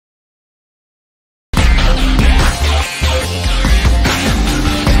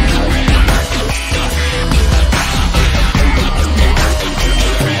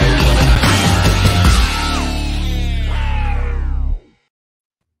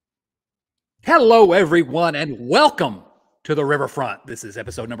Hello, everyone, and welcome to the Riverfront. This is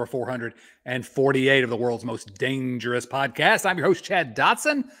episode number 448 of the world's most dangerous podcast. I'm your host, Chad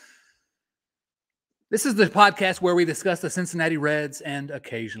Dotson. This is the podcast where we discuss the Cincinnati Reds and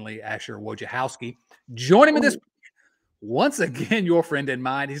occasionally Asher Wojciechowski. Joining me this week, once again, your friend and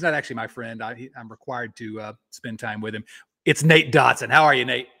mine. He's not actually my friend. I'm required to spend time with him. It's Nate Dotson. How are you,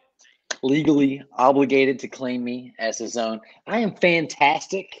 Nate? Legally obligated to claim me as his own. I am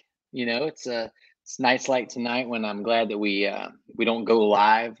fantastic. You know, it's nights like tonight when I'm glad that we don't go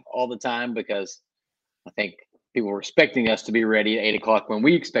live all the time, because I think people were expecting us to be ready at 8 o'clock when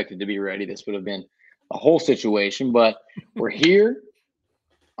we expected to be ready. This would have been a whole situation, but we're here.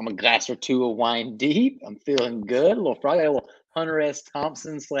 I'm a glass or two of wine deep. I'm feeling good. Probably a little Hunter S.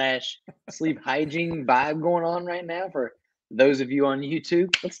 Thompson / sleep hygiene vibe going on right now for those of you on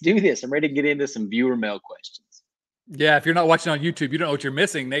YouTube. Let's do this. I'm ready to get into some viewer mail questions. Yeah, if you're not watching on YouTube, you don't know what you're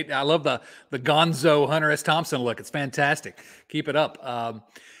missing, Nate. I love the Gonzo Hunter S. Thompson look. It's fantastic. Keep it up.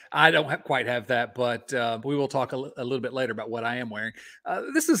 I don't quite have that, but we will talk a little bit later about what I am wearing.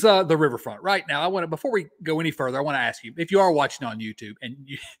 This is the Riverfront right now. Before we go any further, I want to ask you, if you are watching on YouTube, and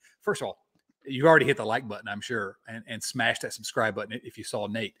first of all, you've already hit the like button, I'm sure, and smash that subscribe button if you saw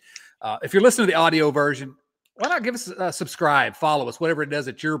Nate. If you're listening to the audio version, why not give us a subscribe, follow us, whatever it does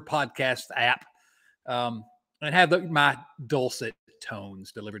at your podcast app. And have my dulcet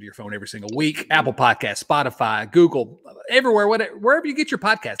tones delivered to your phone every single week. Apple Podcasts, Spotify, Google, everywhere, wherever you get your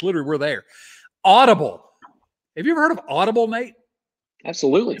podcast. Literally, we're there. Audible. Have you ever heard of Audible, Nate?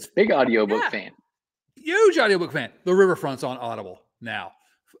 Absolutely. Big audiobook fan. Huge audiobook fan. The Riverfront's on Audible now.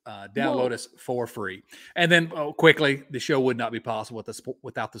 Download us for free. And then quickly, the show would not be possible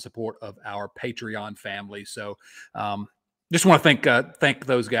without the support of our Patreon family. So just want to thank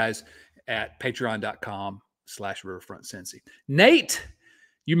those guys at patreon.com/Riverfront Cincy. Nate,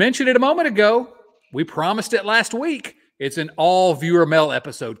 you mentioned it a moment ago. We promised it last week. It's an all viewer mail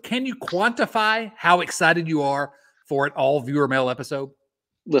episode. Can you quantify how excited you are for an all viewer mail episode?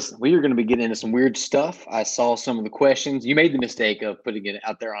 Listen, we are going to be getting into some weird stuff. I saw some of the questions. You made the mistake of putting it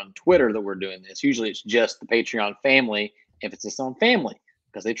out there on Twitter that we're doing this. Usually it's just the Patreon family, emphasis on family,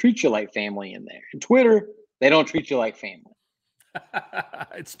 because they treat you like family in there. In Twitter, they don't treat you like family.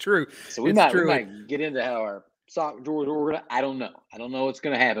 It's true. So we might get into how our sock drawers order. I don't know. I don't know what's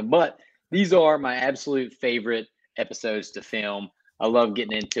going to happen. But these are my absolute favorite episodes to film. I love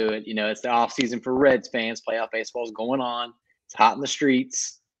getting into it. You know, it's the off season for Reds fans. Playoff baseball is going on. It's hot in the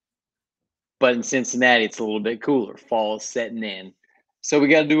streets. But in Cincinnati, it's a little bit cooler. Fall is setting in. So we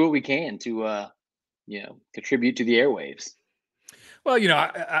got to do what we can to, contribute to the airwaves. Well,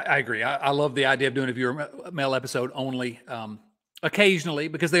 I agree. I love the idea of doing a viewer mail episode only. Occasionally,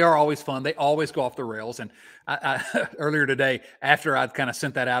 because they are always fun. They always go off the rails. And I earlier today, after I'd kind of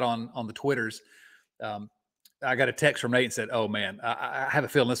sent that out on the Twitters, I got a text from Nate and said, "Oh man, I have a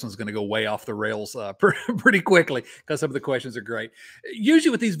feeling this one's going to go way off the rails pretty quickly, because some of the questions are great." Usually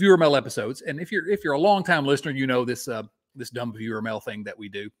with these viewer mail episodes, and if you're a longtime listener, you know this dumb viewer mail thing that we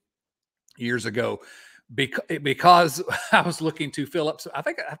do years ago. Because I was looking to fill up. So I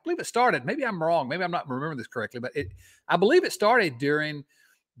believe it started. Maybe I'm wrong. Maybe I'm not remembering this correctly, but I believe it started during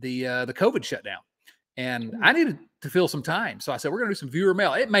the COVID shutdown, and I needed to fill some time. So I said, we're going to do some viewer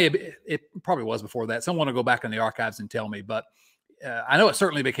mail. It probably was before that. Someone will go back in the archives and tell me, but I know it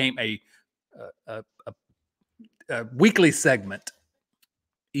certainly became a weekly segment.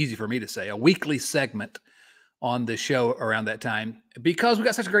 Easy for me to say, a weekly segment on the show around that time, because we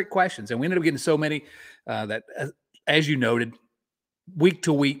got such great questions, and we ended up getting so many that, as you noted, week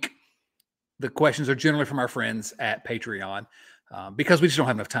to week, the questions are generally from our friends at Patreon, because we just don't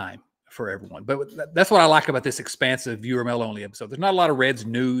have enough time for everyone. But that's what I like about this expansive viewer mail only episode. There's not a lot of Reds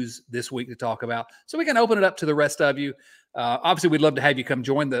news this week to talk about, so we can open it up to the rest of you. Obviously, we'd love to have you come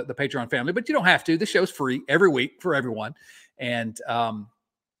join the Patreon family, but you don't have to. The show's free every week for everyone, and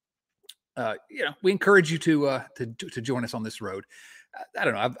we encourage you to join us on this road. I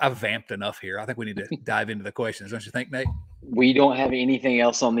don't know. I've vamped enough here. I think we need to dive into the questions. Don't you think, Nate? We don't have anything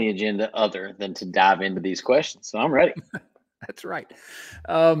else on the agenda other than to dive into these questions. So I'm ready. That's right.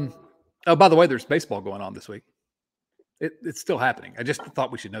 Oh, by the way, there's baseball going on this week. It's still happening. I just thought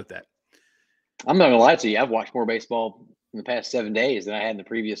we should note that. I'm not going to lie to you. I've watched more baseball in the past 7 days than I had in the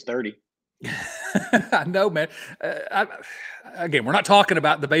previous 30. I know, man. Again, we're not talking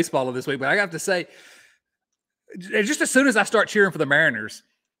about the baseball of this week, but I got to say, just as soon as I start cheering for the Mariners,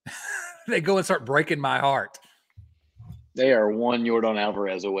 they go and start breaking my heart. They are one Yordan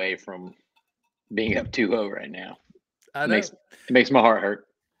Alvarez away from being up 2-0 right now. It makes my heart hurt.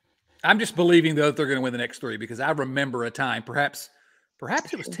 I'm just believing, though, that they're going to win the next three, because I remember a time, perhaps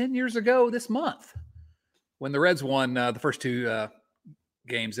Perhaps it was 10 years ago this month when the Reds won the first two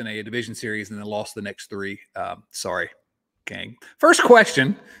games in a division series and then lost the next three. Sorry, gang. First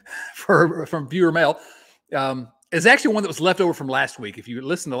question from viewer mail is actually one that was left over from last week. If you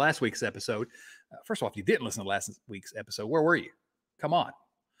listened to last week's episode, first of all, if you didn't listen to last week's episode, where were you? Come on.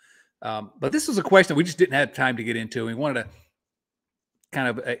 But this was a question we just didn't have time to get into. We wanted to kind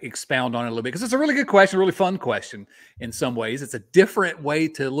of expound on it a little bit because it's a really good question, a really fun question in some ways. It's a different way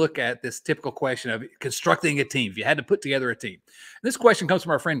to look at this typical question of constructing a team. If you had to put together a team. This question comes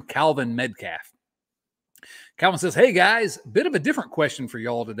from our friend Calvin Medcalf. Calvin says, hey guys, bit of a different question for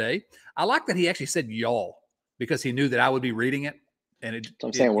y'all today. I like that he actually said y'all because he knew that I would be reading it. And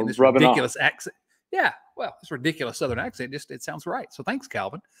I'm saying we're rubbing ridiculous off. Accent. Yeah, well, this ridiculous Southern accent, it sounds right. So thanks,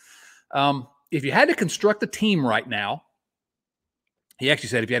 Calvin. If you had to construct a team right now, he actually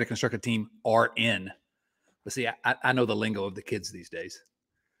said if you had to construct a team, RN. But see, I know the lingo of the kids these days.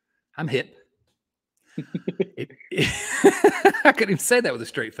 I'm hip. I couldn't even say that with a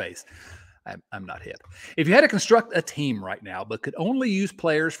straight face. I'm not hip. If you had to construct a team right now, but could only use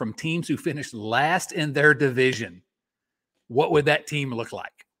players from teams who finished last in their division, what would that team look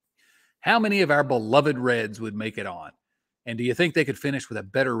like? How many of our beloved Reds would make it on? And do you think they could finish with a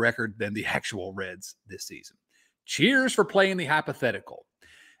better record than the actual Reds this season? Cheers for playing the hypothetical.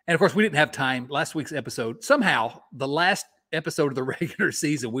 And of course, we didn't have time. Last week's episode, somehow, the last episode of the regular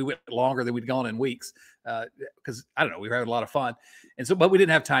season, we went longer than we'd gone in weeks because, I don't know, we were having a lot of fun. And so, but we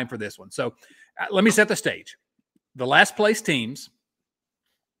didn't have time for this one. So let me set the stage. The last place teams,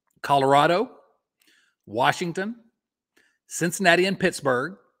 Colorado, Washington, Cincinnati, and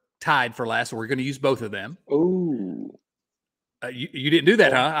Pittsburgh tied for last. So we're going to use both of them. Ooh. You didn't do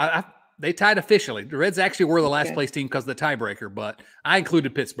that, huh? They tied officially. The Reds actually were the last place team because of the tiebreaker, but I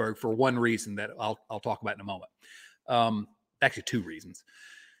included Pittsburgh for one reason that I'll talk about in a moment. Actually, two reasons.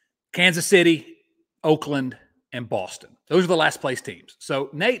 Kansas City, Oakland, and Boston. Those are the last place teams. So,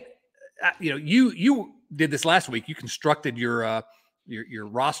 Nate, you did this last week. You constructed your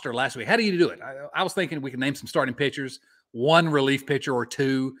roster last week. How do you do it? I was thinking we can name some starting pitchers, one relief pitcher or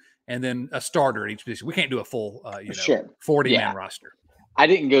two, and then a starter at each position. We can't do a full, 40-man roster. I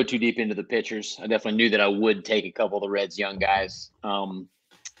didn't go too deep into the pitchers. I definitely knew that I would take a couple of the Reds' young guys.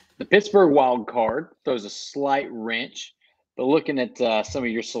 The Pittsburgh wild card throws a slight wrench, but looking at some of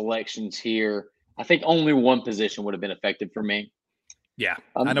your selections here, I think only one position would have been effective for me. Yeah,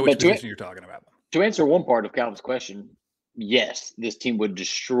 I know which position you're talking about. To answer one part of Calvin's question, yes, this team would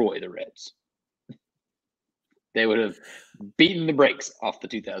destroy the Reds. They would have beaten the brakes off the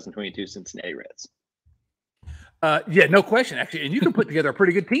 2022 Cincinnati Reds. Yeah, no question, actually. And you can put together a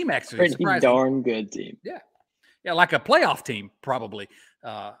pretty good team, actually. Pretty darn good team. Yeah. Yeah, like a playoff team, probably.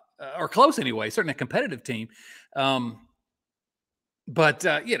 Or close anyway, certainly a competitive team. But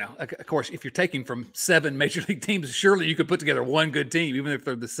of course, if you're taking from 7 major league teams, surely you could put together one good team, even if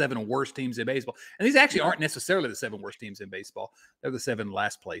they're the 7 worst teams in baseball. And these actually aren't necessarily the 7 worst teams in baseball. They're the 7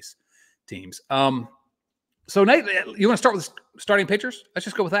 last place teams. So, Nate, you want to start with starting pitchers? Let's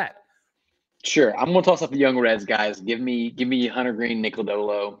just go with that. Sure. I'm going to toss up the young Reds, guys. Give me Hunter Green, Nick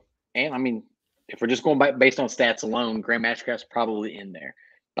Lodolo. And, I mean, if we're just going based on stats alone, Graham Ashcraft's probably in there.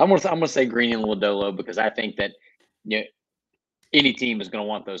 I'm going to say Green and Lodolo because I think that any team is going to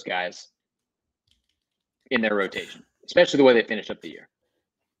want those guys in their rotation, especially the way they finished up the year.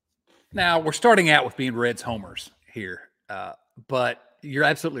 Now, we're starting out with being Reds homers here, but you're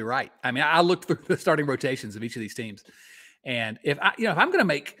absolutely right. I mean, I looked through the starting rotations of each of these teams, and if I'm going to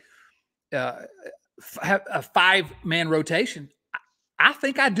make a 5-man rotation, I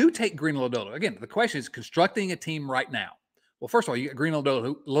think I do take Green and Lodolo. Again, the question is constructing a team right now. Well, first of all, you got Green and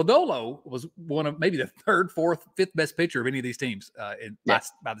Lodolo. Lodolo was one of maybe the 3rd, 4th, 5th best pitcher of any of these teams by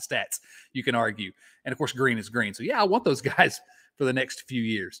the stats, you can argue. And, of course, Green is Green. So, yeah, I want those guys for the next few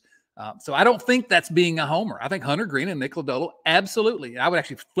years. So I don't think that's being a homer. I think Hunter Green and Nick Lodolo, absolutely. I would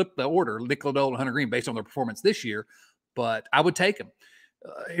actually flip the order, Nick Lodolo and Hunter Green, based on their performance this year, but I would take them.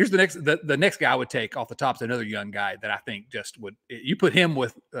 Here's the next guy I would take off the top is another young guy that I think just would – you put him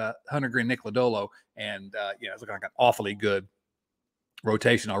with Hunter Green, Nick Lodolo, and it's looking like an awfully good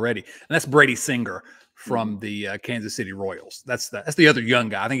rotation already. And that's Brady Singer from the Kansas City Royals. That's the other young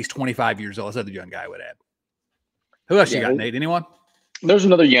guy. I think he's 25 years old. That's the other young guy I would add. Who else you got, Nate? Anyone? There's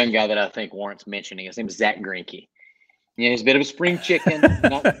another young guy that I think warrants mentioning. His name is Zach Greinke. He's a bit of a spring chicken,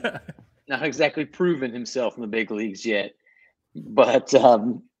 not exactly proven himself in the big leagues yet. But, I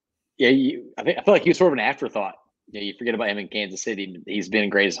feel like he was sort of an afterthought. You forget about him in Kansas City. He's been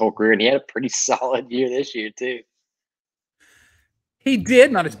great his whole career, and he had a pretty solid year this year, too. He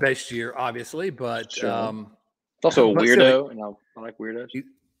did. Not his best year, obviously, but sure. It's also a But silly. weirdo, and I like weirdos.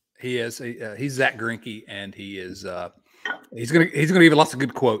 He is. He's Zach Greinke, and he is. He's gonna give you lots of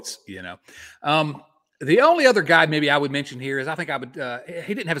good quotes. The only other guy maybe I would mention here is I think I would.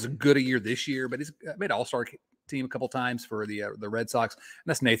 He didn't have as good a year this year, but he's made All-Star team a couple times for the Red Sox, and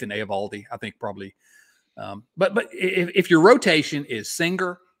that's Nathan Eovaldi. I think probably. But if your rotation is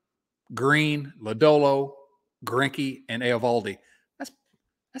Singer, Green, Lodolo, Greinke, and Eovaldi,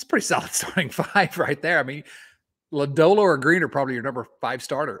 that's pretty solid starting five right there. I mean, Lodolo or Green are probably your number 5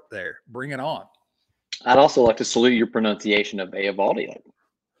 starter there. Bring it on. I'd also like to salute your pronunciation of Eovaldi. Like,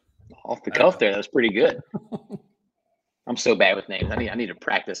 off the cuff there, that's pretty good. I'm so bad with names. I need to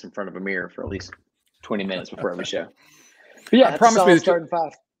practice in front of a mirror for at least 20 minutes before every show. But yeah, promise me starting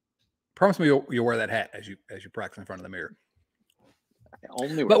 5. Promise me you'll wear that hat as you practice in front of the mirror.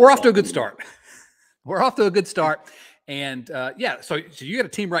 But we're off to a good start. We're off to a good start. And so you got a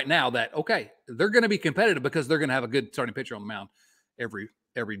team right now that, okay, they're going to be competitive because they're going to have a good starting pitcher on the mound every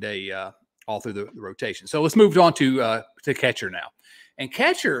day all through the rotation. So let's move on to catcher now. And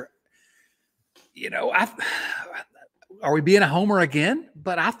catcher, are we being a homer again?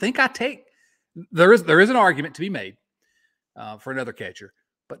 But I think there is an argument to be made for another catcher.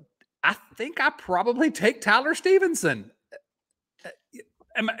 But I think I probably take Tyler Stevenson.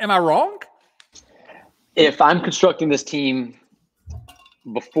 Am I wrong? If I'm constructing this team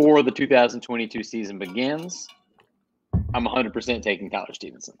before the 2022 season begins, I'm 100% taking Tyler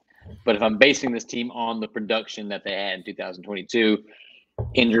Stevenson. But if I'm basing this team on the production that they had in 2022,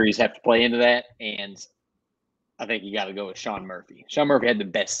 injuries have to play into that. And I think you got to go with Sean Murphy. Sean Murphy had the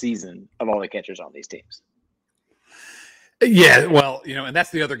best season of all the catchers on these teams. Yeah, well, and that's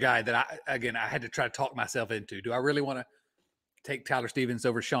the other guy that I had to try to talk myself into. Do I really want to take Tyler Stevens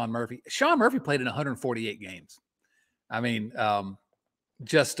over Sean Murphy? Sean Murphy played in 148 games. I mean,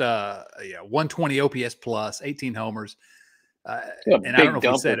 120 OPS plus, 18 homers. And I don't know if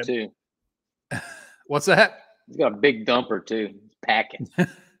he said it too. What's that? He's got a big dumper too. He's packing.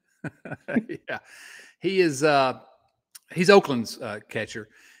 Yeah, he is. He's Oakland's catcher,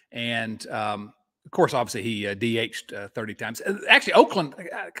 and of course, obviously, he DH'd 30 times. Actually, Oakland.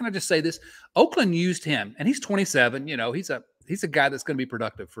 Can I just say this? Oakland used him, and he's 27. He's a guy that's going to be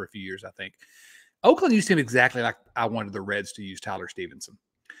productive for a few years, I think. Oakland used him exactly like I wanted the Reds to use Tyler Stevenson,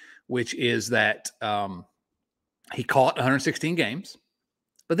 which is that he caught 116 games,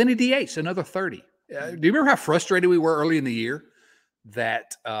 but then he DH'd another 30. Do you remember how frustrated we were early in the year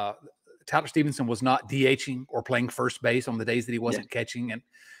that Tyler Stevenson was not DHing or playing first base on the days that he wasn't catching? And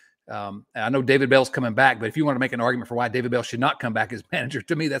I know David Bell's coming back, but if you want to make an argument for why David Bell should not come back as manager,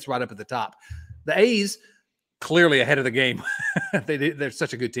 to me, that's right up at the top. The A's clearly ahead of the game. They're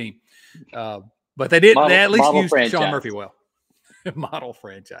such a good team. But they did. They at least used Sean Murphy well. Model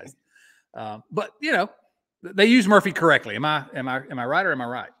franchise. But they use Murphy correctly. Am I right or am I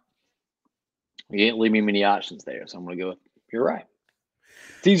right? You didn't leave me many options there, so I'm going to go with you're right.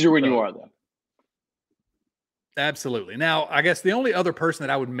 It's easier when you are, though. Absolutely. Now, I guess the only other person that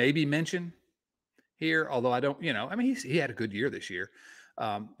I would maybe mention here, although I don't, he had a good year this year,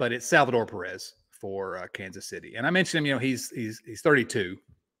 but it's Salvador Perez for Kansas City. And I mentioned him, he's 32. He'll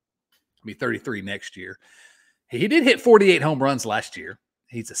be 33 next year. He did hit 48 home runs last year.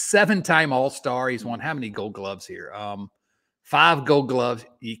 He's a 7-time All-Star. He's won how many Gold Gloves here? 5 Gold Gloves.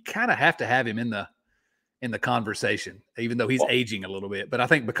 You kind of have to have him in the conversation, even though he's aging a little bit. But I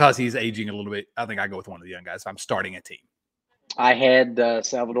think because he's aging a little bit, I think I go with one of the young guys if I'm starting a team. I had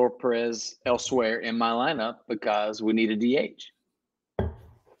Salvador Perez elsewhere in my lineup because we need a DH.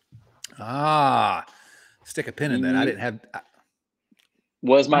 Stick a pin in that. I didn't have.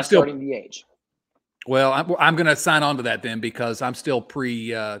 Was my starting DH. Well, I'm going to sign on to that then because I'm still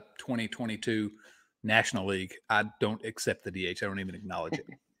pre-2022 National League. I don't accept the DH. I don't even acknowledge it.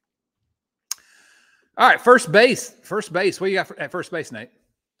 All right, first base. What do you got at first base, Nate?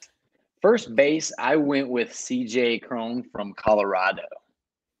 First base, I went with C.J. Cron from Colorado.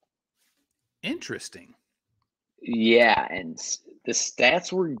 Interesting. Yeah, and the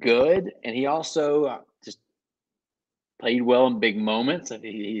stats were good, and he also just played well in big moments.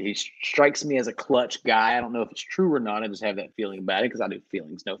 He strikes me as a clutch guy. I don't know if it's true or not. I just have that feeling about it because I do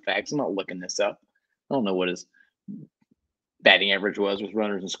feelings, no facts. I'm not looking this up. I don't know what his batting average was with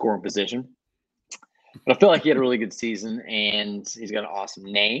runners in scoring position. But I feel like he had a really good season, and he's got an awesome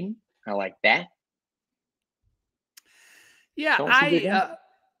name. I like that. Yeah, I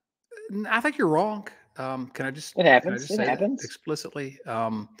think you're wrong. Can I just? It happens. It happens explicitly.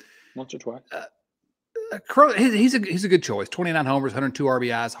 Once or twice. He's a good choice. 29 homers, 102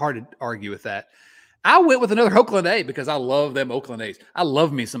 RBIs. Hard to argue with that. I went with another Oakland A because I love them Oakland A's. I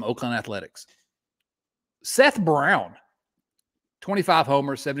love me some Oakland Athletics. Seth Brown, 25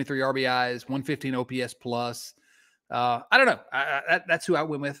 homers, 73 RBIs, 115 OPS plus. I don't know. That's who I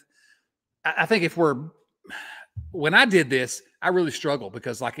went with. I think when I did this, I really struggled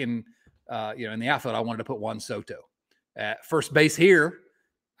because like in the outfield, I wanted to put Juan Soto. At first base here,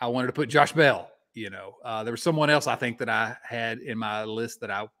 I wanted to put Josh Bell. There was someone else I think that I had in my list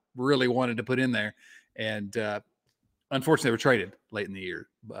that I really wanted to put in there. And unfortunately, they were traded late in the year.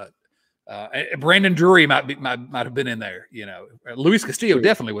 But Brandon Drury might have been in there. Luis Castillo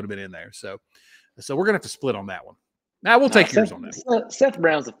definitely would have been in there. So we're gonna have to split on that one. Now we'll take yours on that one. Seth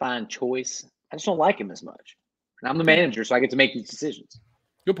Brown's a fine choice. I just don't like him as much. And I'm the manager, so I get to make these decisions.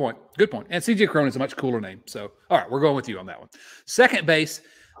 Good point. Good point. And CJ Cron is a much cooler name. So, all right, we're going with you on that one. Second base.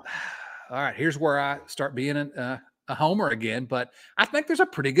 All right, here's where I start being a homer again. But I think there's a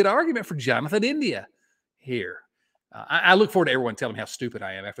pretty good argument for Jonathan India here. I look forward to everyone telling me how stupid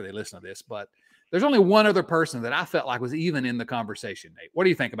I am after they listen to this. But there's only one other person that I felt like was even in the conversation, Nate. What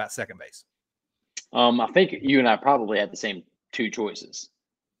do you think about second base? I think you and I probably had the same two choices,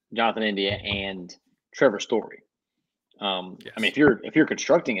 Jonathan India and Trevor Story. Yes. I mean, if you're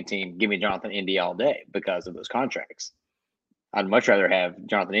constructing a team, give me Jonathan India all day because of those contracts. I'd much rather have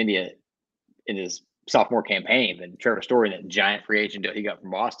Jonathan India in his sophomore campaign than Trevor Story in that giant free agent deal he got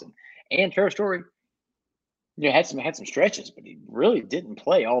from Boston. And Trevor Story, had some stretches, but he really didn't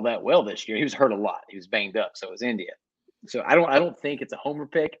play all that well this year. He was hurt a lot. He was banged up. So was India. So I don't think it's a homer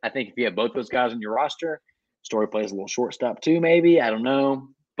pick. I think if you have both those guys on your roster, Story plays a little shortstop too, maybe. I don't know.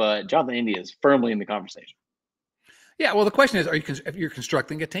 But Jonathan India is firmly in the conversation. Yeah, well, the question is, if you're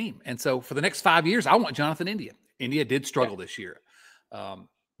constructing a team? And so for the next 5 years, I want Jonathan India. India did struggle this year.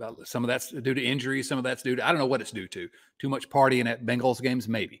 Some of that's due to injury. Some of that's due to, I don't know what it's due to. Too much partying at Bengals games,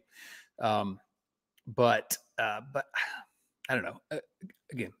 maybe. But I don't know.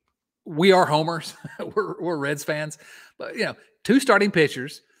 Again, we are homers. we're Reds fans. But, two starting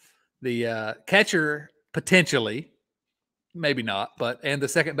pitchers, the catcher potentially, maybe not, and the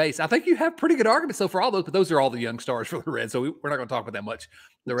second base. I think you have pretty good arguments. So for all those, but those are all the young stars for the Reds. So we're not going to talk about that much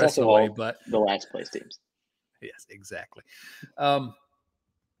the rest of the way. But the last place teams. Yes, exactly. Who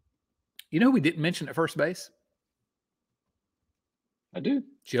we didn't mention at first base? I do.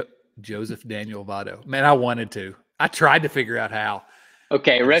 Joseph Daniel Votto. Man, I wanted to. I tried to figure out how.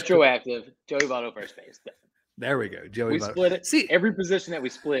 Okay, retroactive. Joey Votto first base. There we go. Joey Votto. Split it. See, every position that we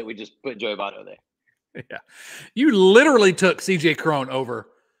split, we just put Joey Votto there. Yeah. You literally took CJ Cron over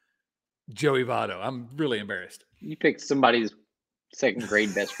Joey Votto. I'm really embarrassed. You picked somebody's second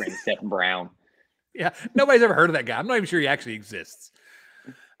grade best friend, Seth Brown. Yeah. Nobody's ever heard of that guy. I'm not even sure he actually exists.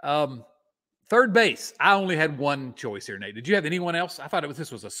 Third base. I only had one choice here, Nate. Did you have anyone else? I thought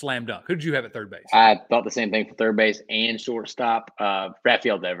this was a slam dunk. Who did you have at third base? I thought the same thing for third base and shortstop.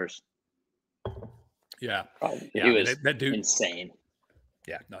 Rafael Devers. Yeah. He was that dude insane.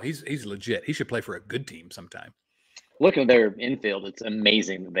 Yeah, no, he's legit. He should play for a good team sometime. Looking at their infield, it's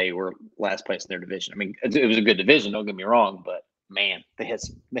amazing that they were last place in their division. I mean, it was a good division, don't get me wrong, but man, they had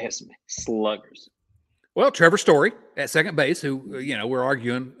some sluggers. Well, Trevor Story at second base, who we're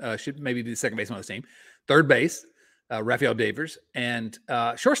arguing should maybe be the second baseman on this team. Third base, Rafael Devers, and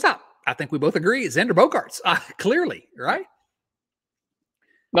shortstop. I think we both agree, Xander Bogaerts. Clearly, right?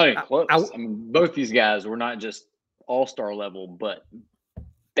 Not even close. I mean, both these guys were not just all-star level, but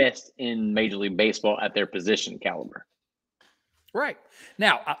best in Major League Baseball at their position caliber. Right.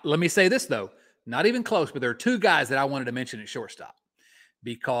 Now, let me say this, though. Not even close, but there are two guys that I wanted to mention at shortstop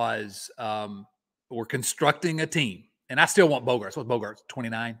because we're constructing a team. And I still want Bogaerts. What's Bogaerts,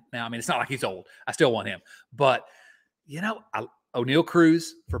 29 now? I mean, it's not like he's old. I still want him. But, O'Neal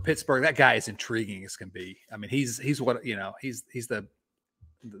Cruz for Pittsburgh, that guy is intriguing as can be. I mean, he's what, he's the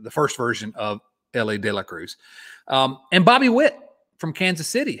first version of Ellie De La Cruz. And Bobby Witt from Kansas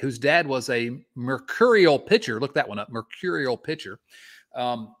City, whose dad was a mercurial pitcher. Look that one up, mercurial pitcher.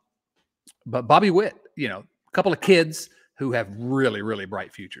 But Bobby Witt, a couple of kids who have really, really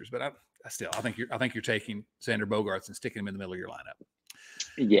bright futures. But I think you're taking Xander Bogaerts and sticking him in the middle of your lineup.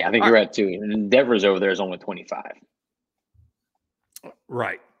 Yeah, I think you're right too. And Devers over there is only 25.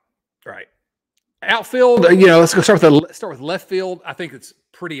 Right. Outfield, let's go start with left field. I think it's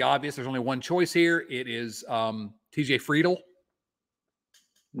pretty obvious. There's only one choice here. It is TJ Friedl.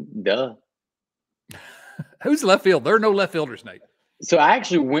 Duh. Who's left field? There are no left fielders, Nate. So I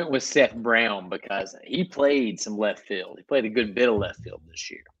actually went with Seth Brown because he played some left field. He played a good bit of left field this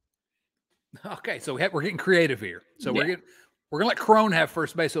year. Okay, so we're getting creative here. So we're gonna let Cron have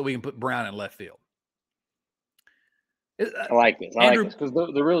first base so we can put Brown in left field. I like this. I like this because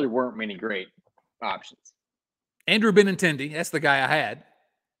there really weren't many great options. Andrew Benintendi, that's the guy I had.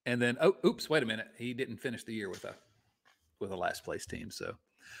 And then, oops, wait a minute. He didn't finish the year with a last place team. So,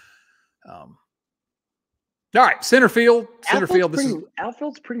 all right, center field.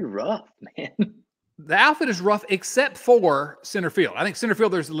 Outfield's pretty rough, man. The outfit is rough except for center field. I think center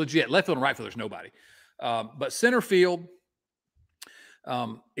field there's legit. Left field and right field there's nobody. But center field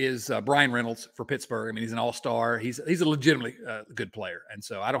is Brian Reynolds for Pittsburgh. I mean, he's an all-star. He's a legitimately good player, and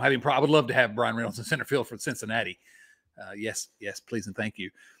so I don't have any problem. I would love to have Brian Reynolds in center field for Cincinnati. Yes, please and thank you.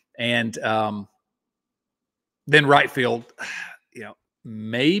 And then right field,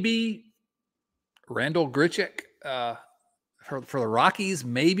 maybe Randall Grichuk for the Rockies,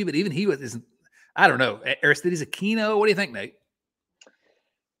 maybe, but even he isn't. I don't know. Aristides Aquino. What do you think, Nate?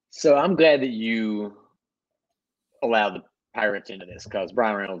 So I'm glad that you allowed the Pirates into this because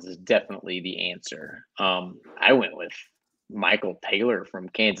Brian Reynolds is definitely the answer. I went with Michael Taylor from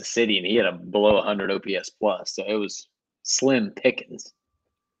Kansas City, and he had a below 100 OPS plus, so it was slim pickings.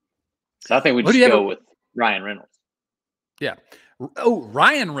 So I think we just go with Ryan Reynolds. Yeah. Oh,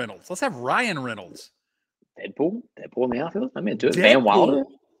 Ryan Reynolds. Let's have Ryan Reynolds. Deadpool in the outfield. I'm into it. Van Wilder.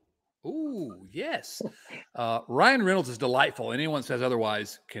 Ooh, yes. Ryan Reynolds is delightful. Anyone says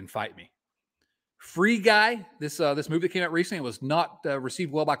otherwise can fight me. Free Guy. This movie that came out recently was not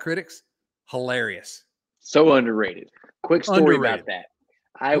received well by critics. Hilarious. So underrated. Quick story about that.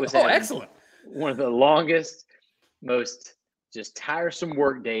 I was excellent. One of the longest, most just tiresome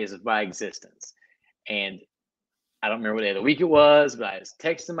work days of my existence. And I don't remember what day of the week it was, but I was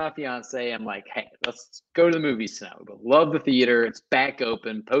texting my fiance. I'm like, hey, let's go to the movies tonight. We both love the theater. It's back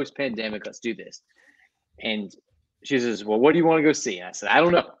open, post-pandemic. Let's do this. And she says, well, what do you want to go see? And I said, I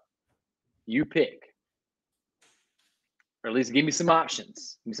don't know. You pick. Or at least give me some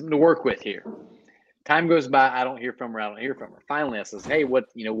options. Give me something to work with here. Time goes by. I don't hear from her. Finally, I says, hey, what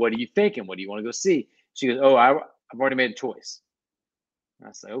are you thinking? What do you want to go see? She goes, oh, I've already made a choice. And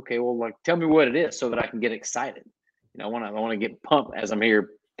I say, okay, well, tell me what it is so that I can get excited. I want to get pumped as I'm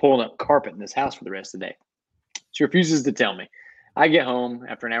here pulling up carpet in this house for the rest of the day. She refuses to tell me. I get home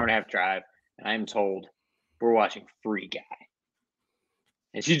after an hour and a half drive, and I'm told we're watching Free Guy.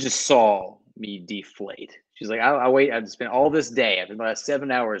 And she just saw me deflate. She's like, I've spent all this day, after the last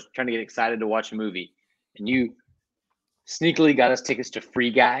 7 hours, trying to get excited to watch a movie, and you sneakily got us tickets to Free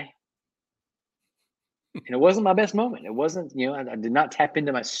Guy. And it wasn't my best moment. It wasn't, I did not tap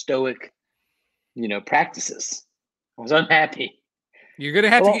into my stoic, practices. I was unhappy. You're going to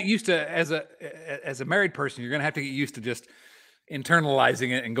have to get used to, as a married person, you're going to have to get used to just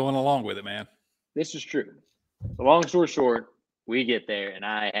internalizing it and going along with it, man. This is true. The long story short, we get there, and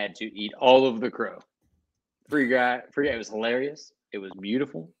I had to eat all of the crow. Free Guy, it was hilarious. It was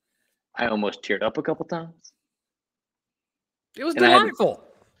beautiful. I almost teared up a couple times. It was delightful.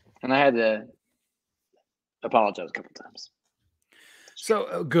 And I had to apologize a couple times.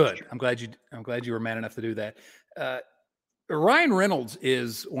 So good. I'm glad you were man enough to do that. Ryan Reynolds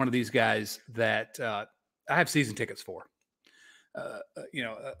is one of these guys that I have season tickets for.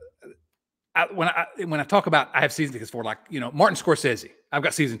 When I talk about I have season tickets for, like, Martin Scorsese, I've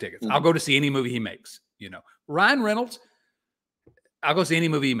got season tickets. Mm-hmm. I'll go to see any movie he makes. Ryan Reynolds, I'll go see any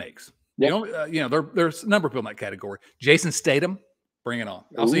movie he makes. Yep. There's a number of people in that category. Jason Statham, bring it on.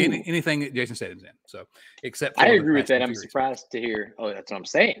 I'll see anything that Jason Statham's in. So, except for I agree with that. I'm surprised to hear. Oh, that's what I'm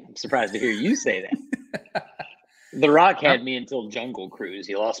saying. I'm surprised to hear you say that. The Rock had me until Jungle Cruise.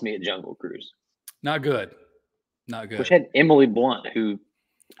 He lost me at Jungle Cruise. Not good. Which had Emily Blunt, who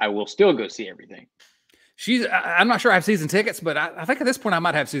I will still go see everything. I'm not sure I have season tickets, but I think at this point I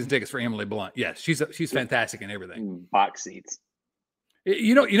might have season tickets for Emily Blunt. Yes, she's fantastic in everything. Box seats.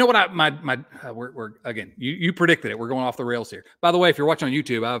 You know what we're again. You predicted it. We're going off the rails here. By the way, if you're watching on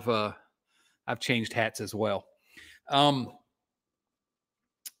YouTube, I've changed hats as well.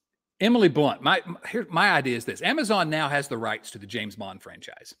 Emily Blunt. My idea is this: Amazon now has the rights to the James Bond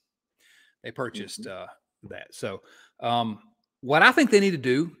franchise. They purchased that. So what I think they need to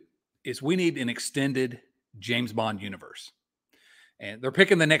do is we need an extended James Bond universe. And they're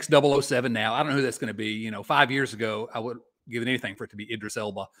picking the next 007 now. I don't know who that's going to be. 5 years ago, I would give anything for it to be Idris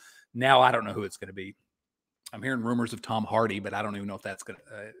Elba. Now I don't know who it's going to be. I'm hearing rumors of Tom Hardy, but I don't even know if that's going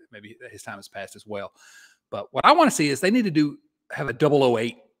to, maybe his time has passed as well. But what I want to see is they need to have a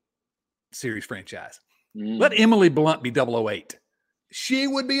 008 series franchise. Let Emily Blunt be 008. She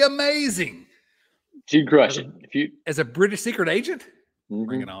would be amazing. She'd crush it. As a British secret agent,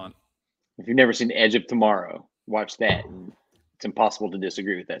 bring it on. If you've never seen Edge of Tomorrow, watch that. It's impossible to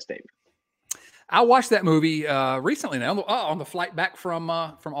disagree with that statement. I watched that movie recently now on the flight back from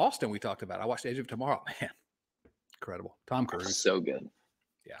Austin. We talked about it. I watched Edge of Tomorrow. Man, incredible. Tom Cruise. So good.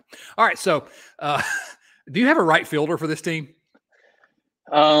 Yeah. All right. So do you have a right fielder for this team?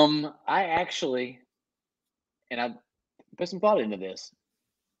 I actually, and I put some thought into this.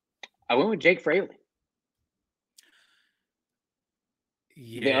 I went with Jake Fraley.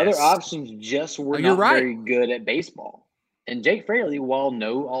 The other Yes. options just were You're not right. very good at baseball. And Jake Fraley, while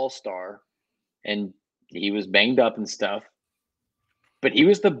no all-star, and he was banged up and stuff, but he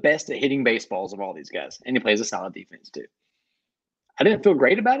was the best at hitting baseballs of all these guys. And he plays a solid defense too. I didn't feel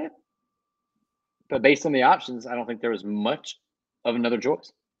great about it, but based on the options, I don't think there was much of another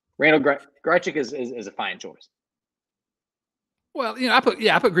choice. Randall Grichuk is a fine choice. Well, I put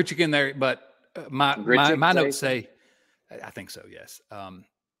Grichuk in there, but my notes say, I think so. Yes.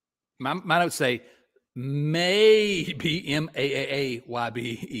 My notes say maybe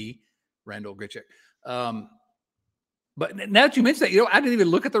Maaybe, Randall Grichuk. But now that you mentioned that, I didn't even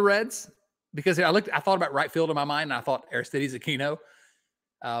look at the Reds because I thought about right field in my mind, and I thought Aristides Aquino.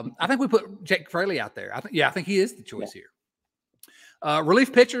 I think we put Jake Fraley out there. I think he is the choice here.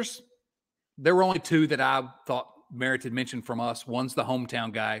 Relief pitchers, there were only two that I thought merited mention from us. One's the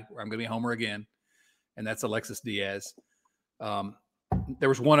hometown guy, where I'm going to be a homer again, and that's Alexis Diaz. There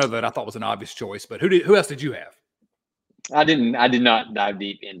was one other that I thought was an obvious choice, but who else did you have? I did not dive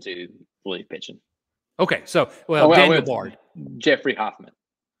deep into relief pitching. Okay, so Daniel Bard, Jeffrey Hoffman.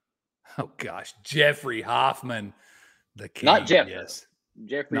 Oh gosh, Jeffrey Hoffman, the king. Not Jeff. Yes,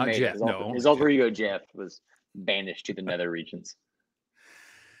 Jeffrey. Not Jeff. His alter ego Jeff was banished to the nether regions.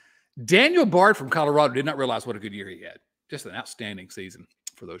 Daniel Bard from Colorado did not realize what a good year he had. Just an outstanding season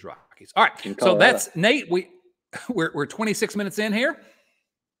for those Rockies. All right, so that's Nate. We're 26 minutes in here,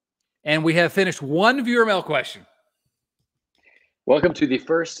 and we have finished one viewer mail question. Welcome to the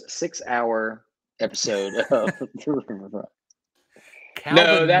first 6-hour episode of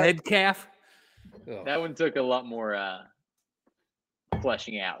Calvin Metcalf. That one took a lot more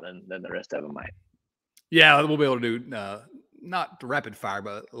fleshing out than the rest of them might. Yeah, we'll be able to do not rapid fire,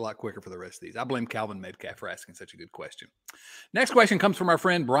 but a lot quicker for the rest of these. I blame Calvin Metcalf for asking such a good question. Next question comes from our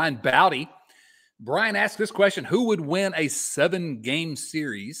friend Brian Bowdy. Brian asked this question: who would win a 7-game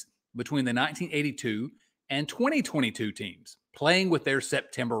series between the 1982 and 2022 teams playing with their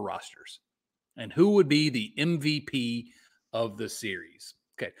September rosters? And who would be the MVP of the series?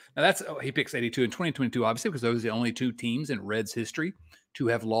 Okay, now he picks 82 and 2022, obviously, because those are the only two teams in Reds history to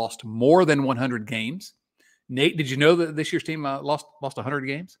have lost more than 100 games. Nate, did you know that this year's team lost 100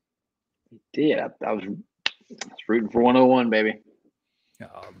 games? Yeah, I was rooting for 101, baby.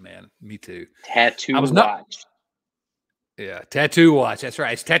 Oh, man, me too. Tattoo watch. Yeah, tattoo watch. That's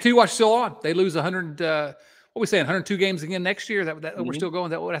right. It's tattoo watch still on. They lose 100. What are we saying? 102 games again next year? Is that we're still going?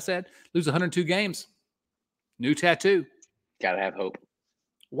 Is that what I said? Lose 102 games. New tattoo. Gotta have hope.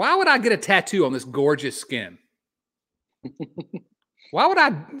 Why would I get a tattoo on this gorgeous skin? Why would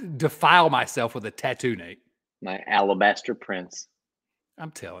I defile myself with a tattoo, Nate? My alabaster prince.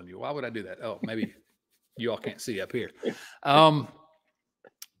 I'm telling you, why would I do that? Oh, maybe you all can't see up here.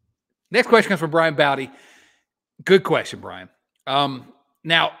 Next question comes from Brian Bowdy. Good question, Brian.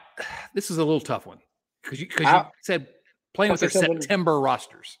 Now, this is a little tough one because you said playing with their September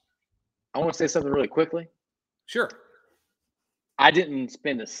rosters. I want to say something really quickly. Sure. I didn't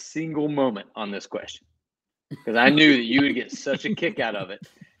spend a single moment on this question because I knew that you would get such a kick out of it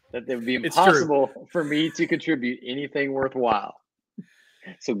that it would be impossible for me to contribute anything worthwhile.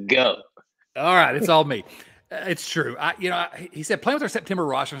 So go. All right, it's all me. It's true. He said playing with our September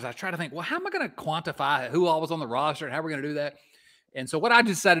rosters. I try to think, well, how am I going to quantify who all was on the roster and how we're going to do that? And so what I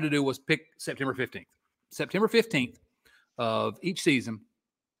decided to do was pick September 15th. September 15th of each season,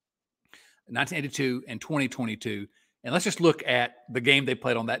 1982 and 2022. And let's just look at the game they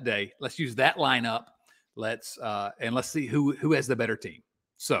played on that day. Let's use that lineup. Let's see who has the better team.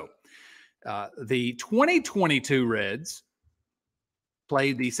 So the 2022 Reds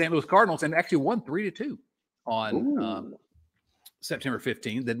played the St. Louis Cardinals and actually won 3-2 on September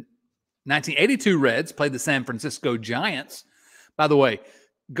 15th. The 1982 Reds played the San Francisco Giants. By the way,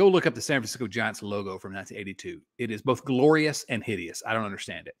 go look up the San Francisco Giants logo from 1982. It is both glorious and hideous. I don't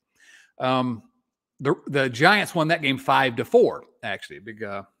understand it. The Giants won that game 5-4. Actually, big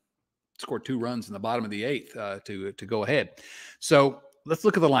scored 2 runs in the bottom of the 8th to go ahead. So let's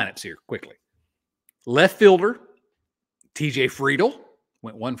look at the lineups here quickly. Left fielder TJ Friedel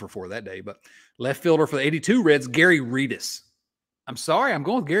went 1 for 4 that day, but left fielder for the 82 Reds, Gary Redus. I'm sorry, I'm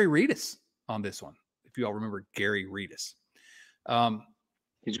going with Gary Redus on this one. If you all remember Gary Redus.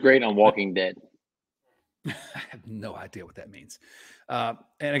 He's great on Walking Dead. I have no idea what that means. And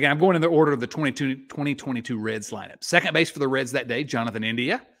again, I'm going in the order of the 2022 Reds lineup. Second base for the Reds that day, Jonathan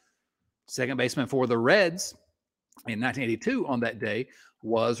India. Second baseman for the Reds in 1982 on that day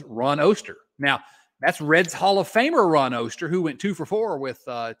was Ron Oster. Now, That's Reds Hall of Famer Ron Oster, who went 2 for 4 with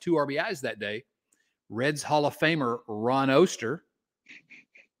 2 RBIs that day. Reds Hall of Famer Ron Oster.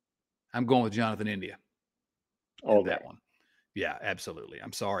 I'm going with Jonathan India. All that one. Yeah, absolutely.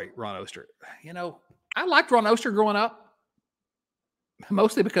 I'm sorry, Ron Oster. You know, I liked Ron Oster growing up,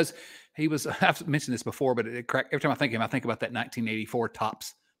 mostly because he was, I've mentioned this before, but every time I think of him, I think about that 1984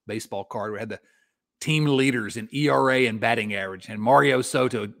 Topps baseball card where it had the team leaders in ERA and batting average, and Mario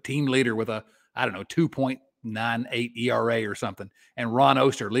Soto, team leader with a, I don't know, 2.98 ERA or something, and Ron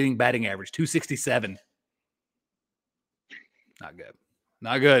Oster, leading batting average, 267. Not good.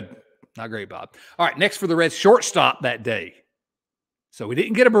 Not good. Not great, Bob. All right, next for the Reds, shortstop that day. So we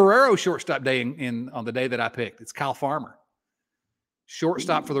didn't get a Barrero shortstop day on the day that I picked. It's Kyle Farmer.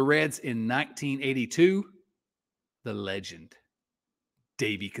 Shortstop for the Reds in 1982, the legend,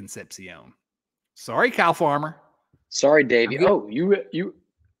 Davey Concepcion. Sorry, Kyle Farmer. Sorry, Davey. Oh, you.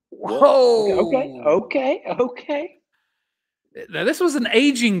 Whoa. Okay. Now, this was an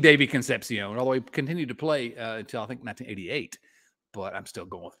aging Davey Concepcion, although he continued to play until I think 1988. But I'm still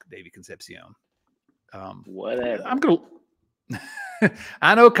going with Davey Concepcion. Whatever. I'm going to.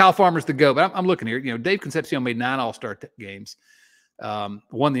 I know Kyle Farmer's the go, but I'm looking here. You know, Dave Concepcion made 9 All-Star games,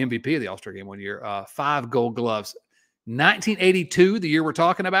 won the MVP of the All-Star game one year, 5 Gold Gloves. 1982, the year we're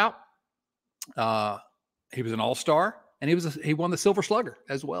talking about, he was an All-Star, and he won the Silver Slugger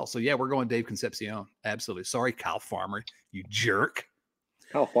as well. So yeah, we're going Dave Concepcion. Absolutely. Sorry, Kyle Farmer, you jerk.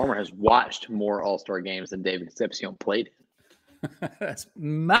 Kyle Farmer has watched more All-Star games than David Concepcion played in. That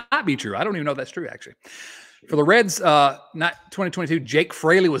might be true. I don't even know if that's true, actually. For the Reds, not 2022, Jake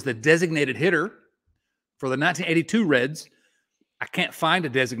Fraley was the designated hitter. For the 1982 Reds, I can't find a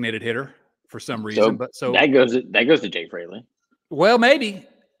designated hitter for some reason. So that goes to Jake Fraley. Well, maybe.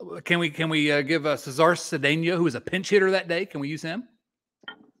 Can we give Cesar Cedeno, who was a pinch hitter that day? Can we use him?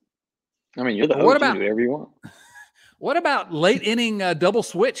 I mean, you're the host. You can do whatever you want. What about late inning double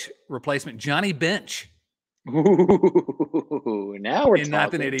switch replacement Johnny Bench? Ooh, now we're in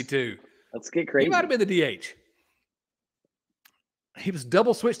 1982. Let's get crazy. He might have been the DH. He was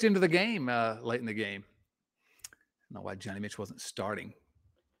double switched into the game late in the game. I don't know why Johnny Bench wasn't starting.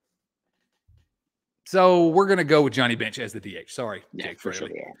 So we're going to go with Johnny Bench as the DH. Sorry, Jake Fraley. Sure,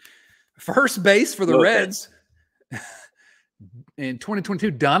 yeah. First base for the Reds in 2022,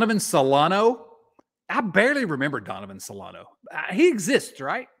 Donovan Solano. I barely remember Donovan Solano. He exists,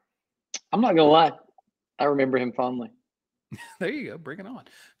 right? I'm not going to lie. I remember him fondly. There you go. Bring it on.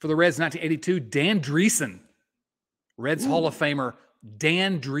 For the Reds, 1982, Dan Dreesen. Reds Hall of Famer,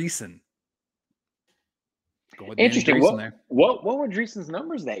 Dan Dreesen. Interesting. What were Dreesen's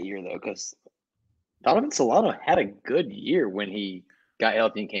numbers that year, though? Because Donovan Solano had a good year when he got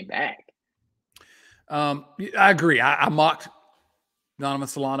healthy and came back. I agree. I mocked Donovan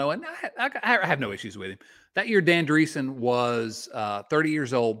Solano, and I have no issues with him. That year, Dan Dreesen was 30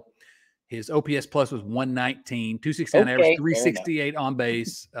 years old. His OPS plus was 119, 269 average, 368 on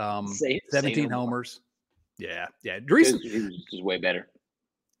base, 17 homers. Yeah. Dreesen is way better.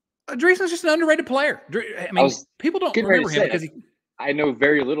 Dreesen's just an underrated player. I mean, people don't remember him because I know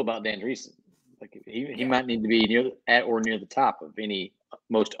very little about Dan Dreesen. Like he might need to be near the top of any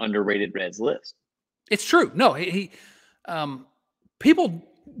most underrated Reds list. It's true. No, he people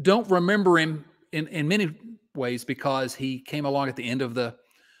don't remember him in many ways because he came along at the end of the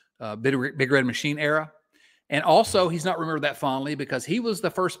Big Red Machine era. And also, he's not remembered that fondly because he was the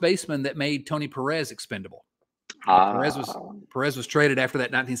first baseman that made Tony Perez expendable. Perez was traded after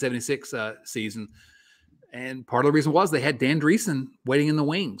that 1976 season. And part of the reason was they had Dan Dreesen waiting in the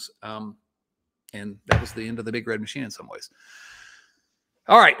wings. And that was the end of the Big Red Machine in some ways.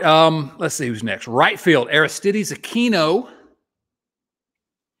 All right, let's see who's next. Right field, Aristides Aquino.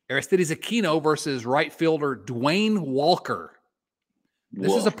 Aristides Aquino versus right fielder Dwayne Walker.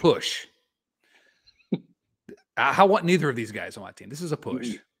 This is a push. I want neither of these guys on my team. This is a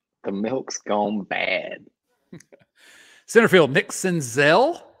push. The milk's gone bad. Center field, Nick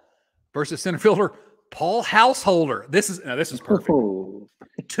Senzel versus center fielder Paul Householder. This is perfect. Ooh.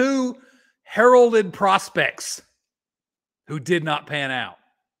 2 heralded prospects who did not pan out.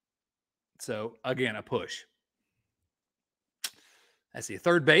 So again, a push. Let's see.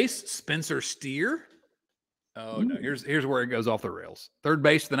 Third base, Spencer Steer. Oh, no. Here's where it goes off the rails. Third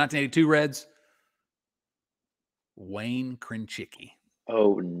base for the 1982 Reds, Wayne Krenchicki.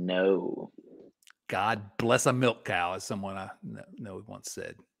 Oh, no. God bless a milk cow, as someone I know once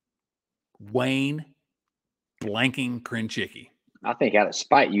said. Wayne blanking Krenchicki. I think out of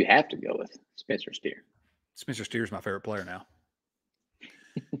spite, you have to go with Spencer Steer. Spencer Steer is my favorite player now.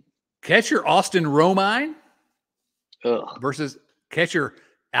 Catcher Austin Romine versus catcher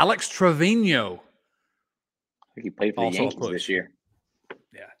Alex Trevino. He played for the Also a Yankees this push. year.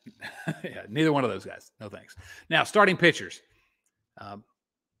 Yeah. Yeah. Neither one of those guys. No thanks. Now, starting pitchers.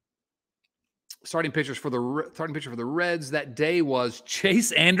 Starting pitcher for the Reds that day was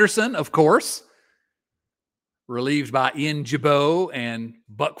Chase Anderson, of course, relieved by Ian Jabot and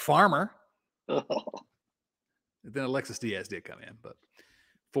Buck Farmer. Then Alexis Diaz did come in. But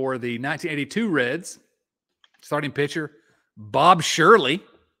for the 1982 Reds, starting pitcher Bob Shirley,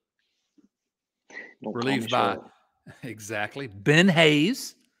 relieved by exactly Ben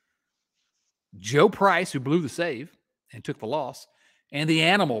Hayes, Joe Price, who blew the save and took the loss, and the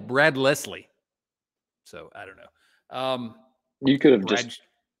animal Brad Leslie. So I don't know. You could have just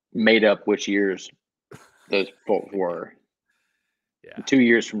made up which years those folks were. Yeah. 2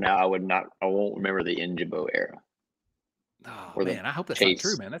 years from now, I won't remember the Injabo era. Oh or man, I hope that's Chase not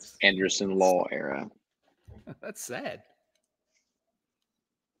true, man. That's Anderson Law era. That's sad.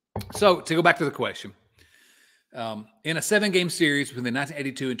 So to go back to the question, in a 7-game series between the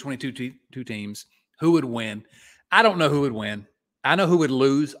 1982 and 22 teams, who would win? I don't know who would win. I know who would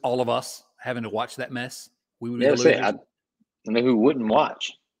lose. All of us having to watch that mess. We would be the losers. I know who wouldn't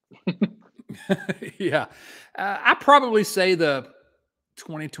watch. Yeah, I probably say the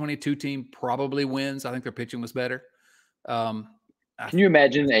 2022 team probably wins. I think their pitching was better. Can you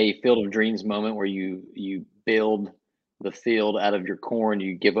imagine a Field of Dreams moment where you build the field out of your corn,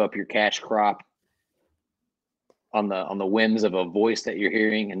 you give up your cash crop on the whims of a voice that you're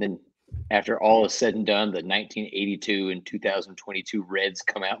hearing, and then after all is said and done, the 1982 and 2022 Reds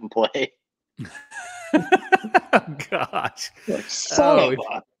come out and play? Oh, gosh.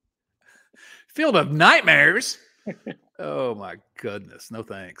 Field of Nightmares. Oh, my goodness. No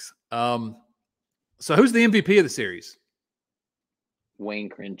thanks. So who's the MVP of the series? Wayne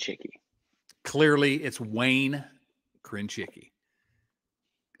Krenchicki. Clearly, it's Wayne Krenchicki.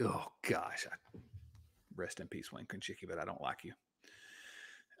 Oh, gosh. Rest in peace, Wayne Krenchicki, but I don't like you.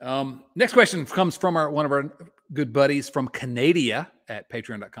 Next question comes from one of our good buddies from Canada at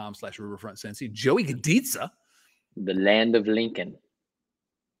patreon.com/riverfrontcincy, Joey Gaditza. The land of Lincoln.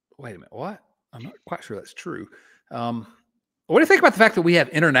 Wait a minute. What? I'm not quite sure that's true. What do you think about the fact that we have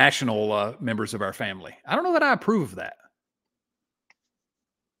international members of our family? I don't know that I approve of that.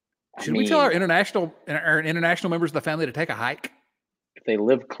 Should we tell our international members of the family to take a hike? If they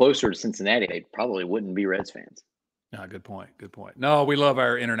live closer to Cincinnati, they probably wouldn't be Reds fans. Good point. Good point. No, we love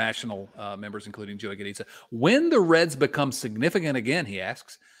our international members, including Joey Gaditza. When the Reds become significant again, he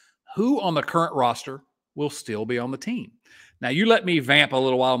asks, who on the current roster will still be on the team? Now, you let me vamp a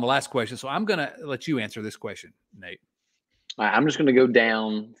little while on the last question, so I'm going to let you answer this question, Nate. I'm just going to go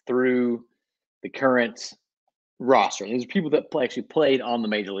down through the current roster. These are people that actually played on the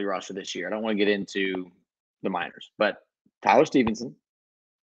Major League roster this year. I don't want to get into the minors, but Tyler Stevenson,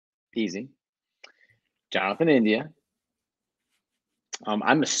 easy. Jonathan India.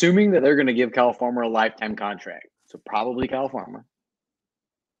 I'm assuming that they're going to give Kyle Farmer a lifetime contract, so probably Kyle Farmer.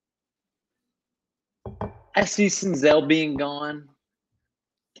 I see Senzel being gone.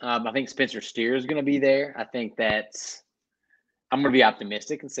 I think Spencer Steer is going to be there. I think I'm going to be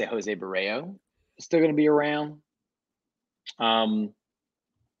optimistic and say Jose Barrero is still going to be around. Alejo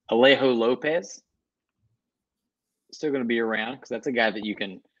Lopez is still going to be around because that's a guy that you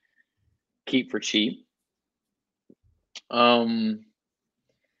can keep for cheap.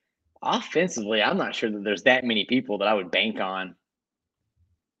 Offensively, I'm not sure that there's that many people that I would bank on.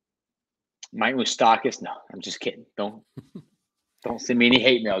 Mike Moustakas, no, I'm just kidding. Don't send me any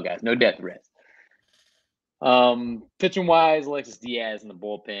hate mail, guys. No death threats. Pitching wise, Alexis Diaz in the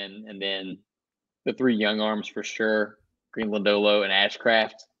bullpen, and then the 3 young arms for sure, Green Lindolo and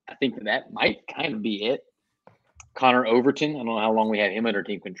Ashcraft. I think that might kind of be it. Connor Overton, I don't know how long we had him under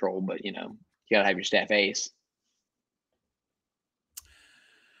team control, but you gotta have your staff ace.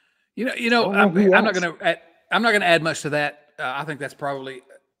 I'm not gonna add much to that. I think that's probably.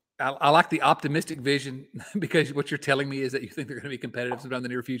 I like the optimistic vision because what you're telling me is that you think they're going to be competitive sometime in the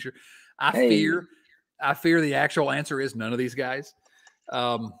near future. I fear the actual answer is none of these guys.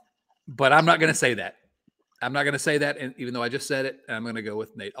 But I'm not going to say that. I'm not going to say that, and even though I just said it, I'm going to go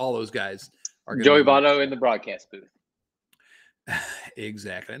with Nate. All those guys are going Joey Votto in the broadcast booth.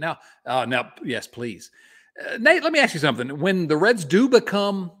 Exactly. Now, yes, please, Nate. Let me ask you something. When the Reds do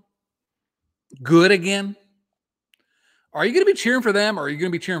become good again, are you going to be cheering for them, or are you going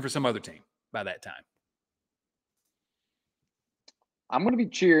to be cheering for some other team by that time? I'm going to be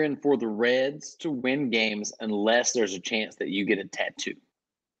cheering for the Reds to win games unless there's a chance that you get a tattoo.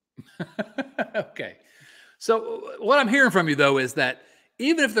 Okay. So what I'm hearing from you, though, is that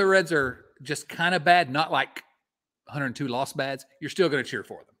even if the Reds are just kind of bad, not like 102 loss bads, you're still going to cheer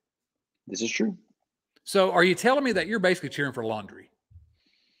for them. This is true. So are you telling me that you're basically cheering for laundry?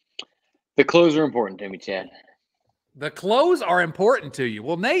 The clothes are important to me, Chad. The clothes are important to you.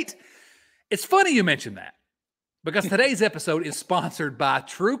 Well, Nate, it's funny you mentioned that because today's episode is sponsored by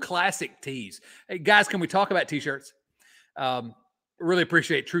True Classic Tees. Hey, guys, can we talk about T-shirts? Really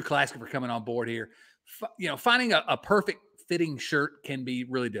appreciate True Classic for coming on board here. Finding a perfect fitting shirt can be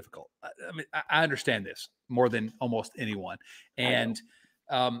really difficult. I mean, I understand this more than almost anyone. And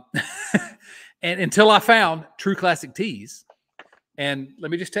and until I found True Classic Tees, and let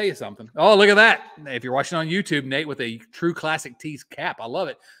me just tell you something. Oh, look at that. If you're watching on YouTube, Nate with a True Classic Tees cap. I love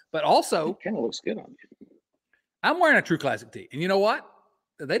it. But also, it kind of looks good on you. I'm wearing a True Classic tee. And you know what?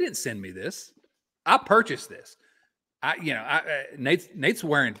 They didn't send me this. I purchased this. Nate's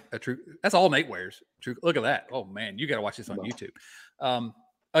wearing a True. That's all Nate wears. True. Look at that. Oh man, you got to watch this on YouTube.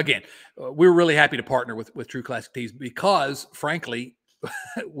 Again, we're really happy to partner with True Classic Tees because, frankly,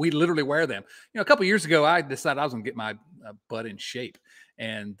 we literally wear them. A couple of years ago, I decided I was going to get my butt in shape,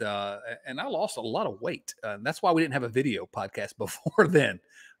 and I lost a lot of weight. That's why we didn't have a video podcast before then.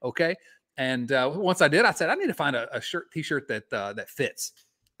 Okay, and once I did, I said I need to find a t-shirt that fits,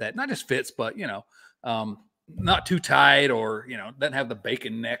 that not just fits, but not too tight or doesn't have the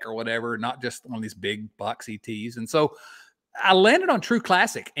bacon neck or whatever. Not just one of these big boxy tees. And so I landed on True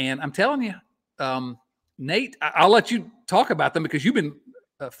Classic, and I'm telling you, Nate, I'll let you talk about them because you've been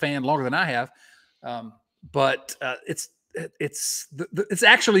a fan longer than I have. But it's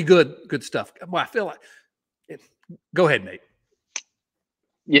actually good stuff. Well, I feel like it. Go ahead, Nate.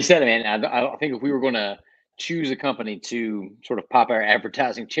 You said it, man. I think if we were going to choose a company to sort of pop our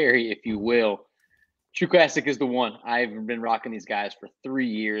advertising cherry, if you will, True Classic is the one. I've been rocking these guys for 3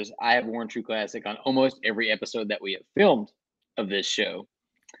 years. I have worn True Classic on almost every episode that we have filmed of this show.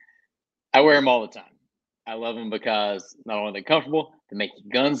 I wear them all the time. I love them because not only are they comfortable, they make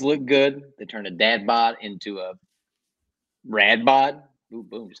your guns look good. They turn a dad bod into a rad bod. Ooh,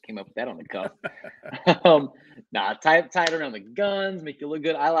 boom, just came up with that on the cuff. Tight around the guns, make you look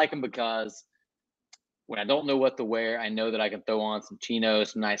good. I like them because when I don't know what to wear, I know that I can throw on some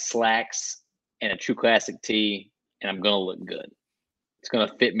chinos, some nice slacks, and a True Classic tee, and I'm going to look good. It's going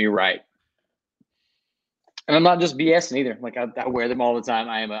to fit me right. And I'm not just BSing either. Like I wear them all the time.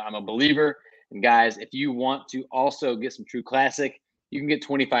 I'm a believer. And guys, if you want to also get some True Classic, you can get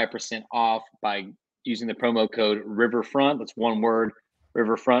 25% off by using the promo code Riverfront. That's one word,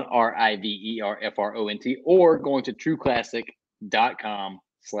 Riverfront, RIVERFRONT, or going to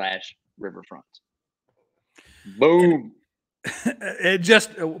trueclassic.com/Riverfront. Boom. It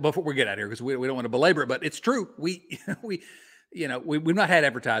just before we get out of here, because we don't want to belabor it, but it's true. We've not had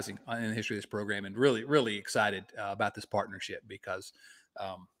advertising in the history of this program, and really excited about this partnership because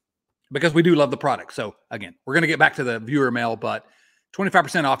we do love the product. So again, we're going to get back to the viewer mail, but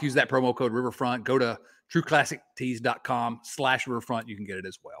 25% off. Use that promo code Riverfront. Go to trueclassictees.com/Riverfront. You can get it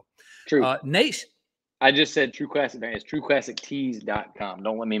as well. True. Nate, I just said True Classic. It's trueclassictees.com.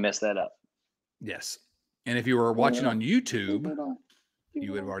 Don't let me mess that up. Yes. And if you were watching on YouTube,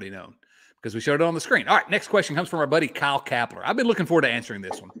 you would have already known because we showed it on the screen. All right, next question comes from our buddy Kyle Kapler. I've been looking forward to answering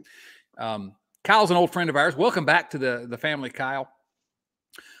this one. Kyle's an old friend of ours. Welcome back to the family, Kyle.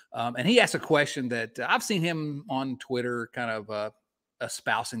 And he asked a question that I've seen him on Twitter kind of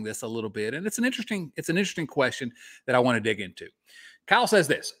espousing this a little bit. And it's an interesting question that I want to dig into. Kyle says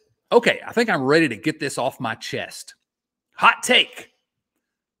this. Okay, I think I'm ready to get this off my chest. Hot take.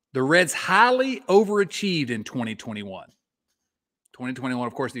 The Reds highly overachieved in 2021. 2021,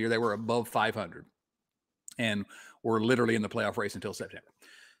 of course, the year they were above 500 and were literally in the playoff race until September.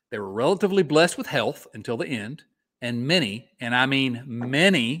 They were relatively blessed with health until the end, and many, and I mean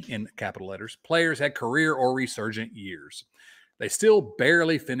many in capital letters, players had career or resurgent years. They still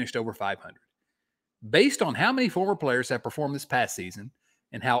barely finished over 500. Based on how many former players have performed this past season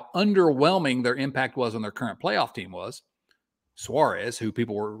and how underwhelming their impact was on their current playoff team was, Suarez, who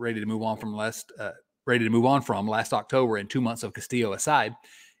people were ready to move on from last October, and 2 months of Castillo aside,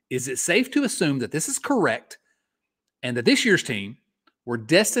 is it safe to assume that this is correct and that this year's team were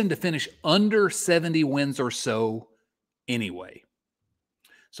destined to finish under 70 wins or so anyway?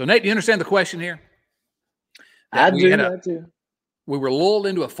 So, Nate, do you understand the question here? I do. We were lulled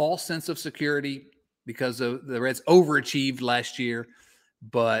into a false sense of security because the Reds overachieved last year,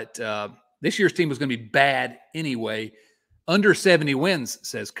 but this year's team was going to be bad anyway. Under 70 wins,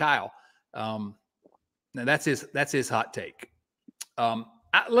 says Kyle. Now that's his hot take.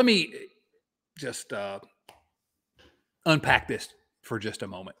 Let me just unpack this for just a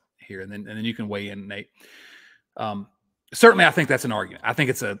moment here, and then you can weigh in, Nate. Certainly, I think that's an argument. I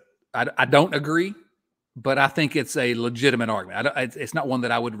think I don't agree, but I think it's a legitimate argument. It's not one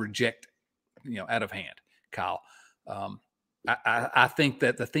that I would reject out of hand, Kyle. I think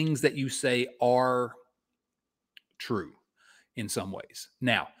that the things that you say are true in some ways.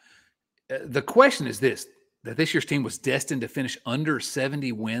 Now, the question is this: that this year's team was destined to finish under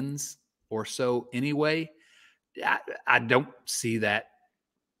 70 wins or so anyway. I don't see that.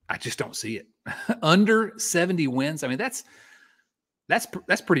 I just don't see it. Under 70 wins. I mean, that's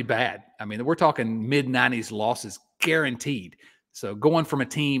pretty bad. I mean, we're talking mid-90s losses guaranteed. So going from a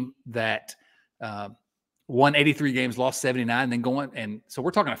team that won 83 games, lost 79, then going, and so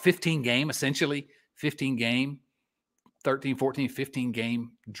we're talking a 15 game, essentially 15 game, 13, 14, 15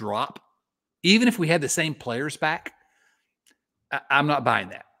 game drop. Even if we had the same players back, I'm not buying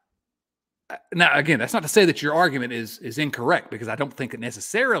that. Now, again, that's not to say that your argument is incorrect, because I don't think it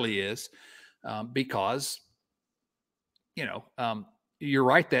necessarily is, because, you're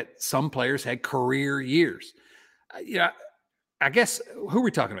right that some players had career years. I guess, who are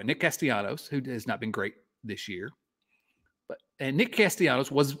we talking about? Nick Castellanos, who has not been great this year. And Nick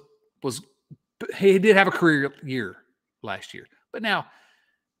Castellanos he did have a career year last year. But now,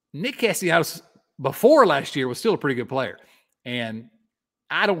 Nick Castellanos before last year was still a pretty good player. And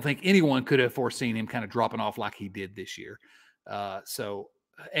I don't think anyone could have foreseen him kind of dropping off like he did this year.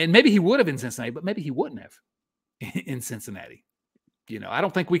 And maybe he would have in Cincinnati, but maybe he wouldn't have in Cincinnati. I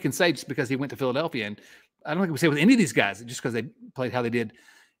don't think we can say just because he went to Philadelphia, and I don't think we say with any of these guys, just because they played how they did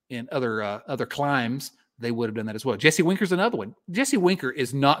in other climes, they would have done that as well. Jesse Winker's another one. Jesse Winker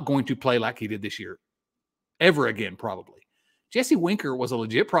is not going to play like he did this year ever again, probably. Jesse Winker was a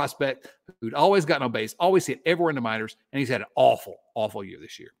legit prospect who'd always gotten on base, always hit everywhere in the minors, and he's had an awful, awful year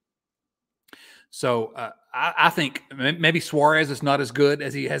this year. So I think maybe Suarez is not as good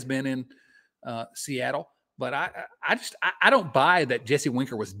as he has been in Seattle, but I don't buy that Jesse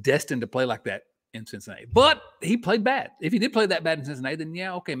Winker was destined to play like that in Cincinnati. But he played bad. If he did play that bad in Cincinnati, then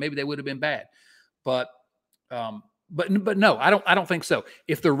yeah, okay, maybe they would have been bad. But no, I don't think so.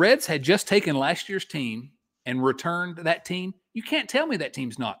 If the Reds had just taken last year's team and returned that team, you can't tell me that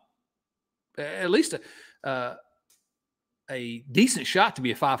team's not at least a decent shot to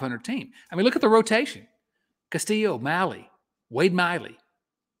be a 500 team. I mean, look at the rotation: Castillo, Malley, Wade Miley,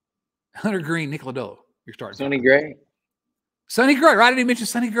 Hunter Green, Nick Lodolo. You're starting. Sonny Gray. Sonny Gray, right? I didn't mention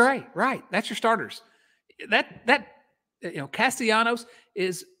Sonny Gray. Right, that's your starters. Castellanos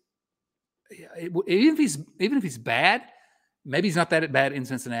is, even if he's bad, maybe he's not that bad in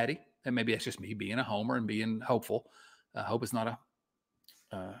Cincinnati, and maybe that's just me being a homer and being hopeful. Hope is not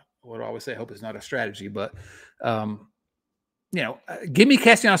what do I always say? Hope is not a strategy, but give me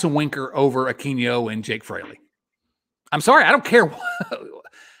Castellanos and Winker over Aquino and Jake Fraley. I'm sorry, I don't care.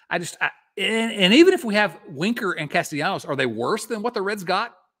 And even if we have Winker and Castellanos, are they worse than what the Reds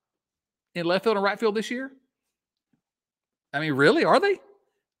got in left field and right field this year? I mean, really, are they?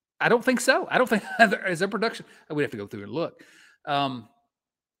 I don't think so. I don't think is their production. We'd have to go through and look.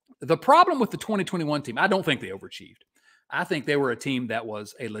 The problem with the 2021 team, I don't think they overachieved. I think they were a team that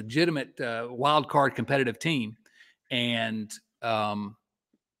was a legitimate wild card competitive team, and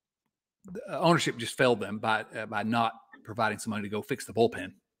ownership just failed them by not providing some money to go fix the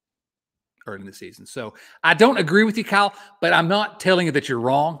bullpen early in the season. So I don't agree with you, Kyle, but I'm not telling you that you're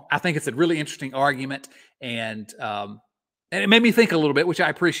wrong. I think it's a really interesting argument, and it made me think a little bit, which I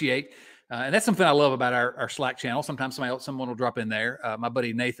appreciate. And that's something I love about our Slack channel. Sometimes someone will drop in there. My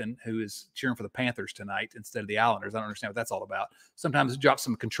buddy Nathan, who is cheering for the Panthers tonight instead of the Islanders. I don't understand what that's all about. Sometimes it drops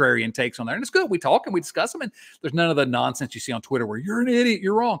some contrarian takes on there, and it's good. We talk and we discuss them, and there's none of the nonsense you see on Twitter where you're an idiot,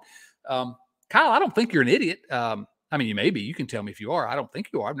 you're wrong. Kyle, I don't think you're an idiot. I mean, you may be. You can tell me if you are. I don't think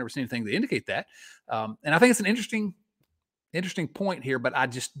you are. I've never seen anything to indicate that. And I think it's an interesting point here, but I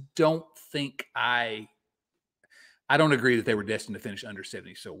just don't think I don't agree that they were destined to finish under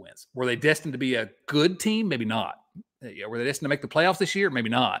 70 so wins. Were they destined to be a good team? Maybe not. Were they destined to make the playoffs this year? Maybe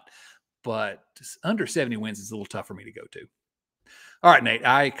not. But under 70 wins is a little tough for me to go to. All right, Nate,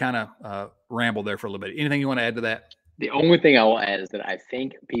 I kind of rambled there for a little bit. Anything you want to add to that? The only thing I will add is that I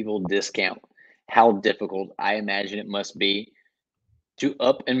think people discount how difficult I imagine it must be to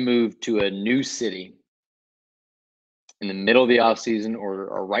up and move to a new city in the middle of the offseason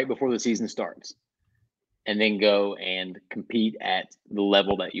or right before the season starts, and then go and compete at the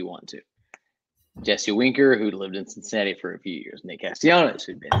level that you want to. Jesse Winker, who lived in Cincinnati for a few years, Nick Castellanos,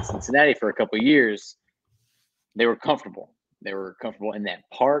 who'd been in Cincinnati for a couple of years, they were comfortable. They were comfortable in that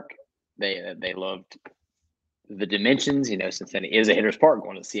park. They loved the dimensions. Cincinnati is a hitter's park.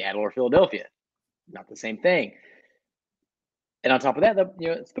 Going to Seattle or Philadelphia, not the same thing. And on top of that,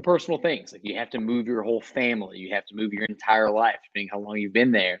 it's the personal things. Like, you have to move your whole family. You have to move your entire life, depending how long you've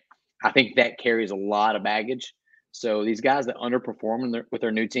been there. I think that carries a lot of baggage. So these guys that underperform with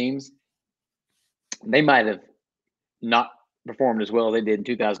their new teams, They might have not performed as well as they did in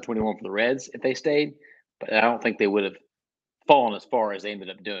 2021 for the Reds if they stayed, but I don't think they would have fallen as far as they ended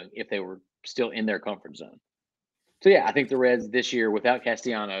up doing if they were still in their comfort zone. So yeah, I think the Reds this year without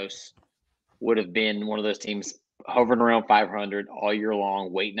Castellanos would have been one of those teams hovering around 500 all year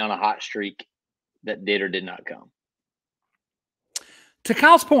long, waiting on a hot streak that did or did not come. To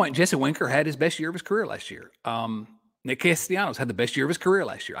Kyle's point, Jesse Winker had his best year of his career last year. Nick Castellanos had the best year of his career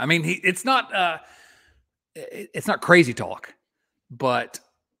last year. I mean, it's not crazy talk, but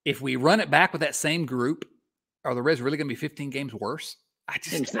if we run it back with that same group, are the Reds really going to be 15 games worse? I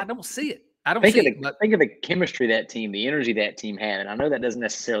don't see it. I don't think see of the, think of the chemistry that team, the energy that team had, and I know that doesn't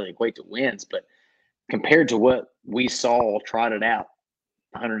necessarily equate to wins, but compared to what we saw trotted out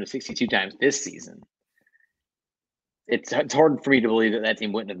 162 times this season, it's hard for me to believe that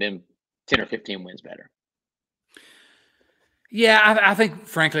team wouldn't have been 10 or 15 wins better. Yeah, I think,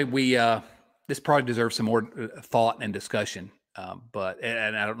 frankly, we this probably deserves some more thought and discussion, but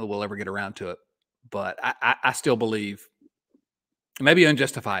I don't know we'll ever get around to it. But I still believe, maybe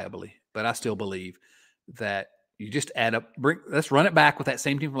unjustifiably, but I still believe that you just let's run it back with that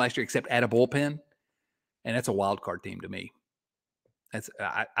same team from last year, except add a bullpen, and that's a wild card team to me.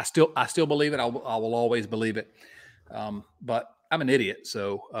 I still believe it. I will always believe it. But I'm an idiot,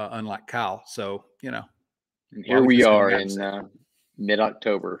 so unlike Kyle, so And here we are in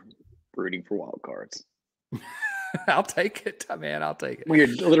mid-October, rooting for wild cards. I'll take it, man. I'll take it. We are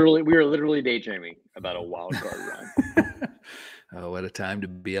literally daydreaming about a wild card run. Oh, what a time to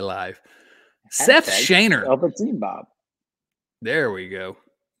be alive! Seth Shaner, help a team, Bob. There we go.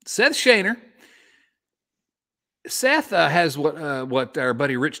 Seth Shaner. Seth has what our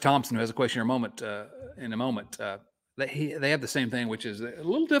buddy Rich Thompson, who has a question in a moment. They have the same thing, which is a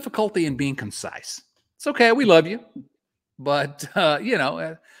little difficulty in being concise. It's okay. We love you. But,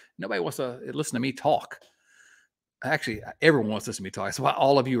 nobody wants to listen to me talk. Actually, everyone wants to listen to me talk. That's why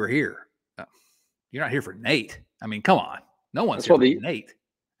all of you are here. You're not here for Nate. I mean, come on. No one's here for Nate.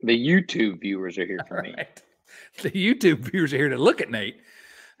 The YouTube viewers are here for me. The YouTube viewers are here to look at Nate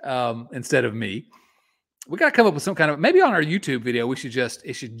instead of me. We got to come up with some kind of, maybe on our YouTube video, it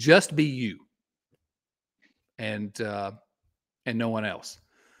should just be you and no one else.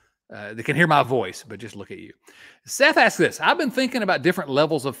 They can hear my voice, but just look at you. Seth asks this: I've been thinking about different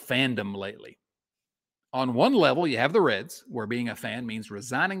levels of fandom lately. On one level, you have the Reds, where being a fan means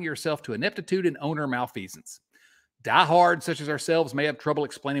resigning yourself to ineptitude and owner malfeasance. Diehards such as ourselves may have trouble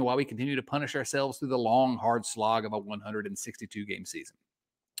explaining why we continue to punish ourselves through the long, hard slog of a 162-game season.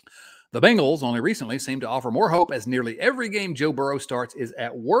 The Bengals only recently seem to offer more hope, as nearly every game Joe Burrow starts is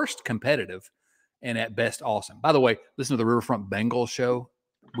at worst competitive and at best awesome. By the way, listen to the Riverfront Bengals show.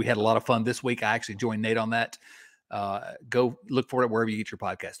 We had a lot of fun this week. I actually joined Nate on that. Go look for it wherever you get your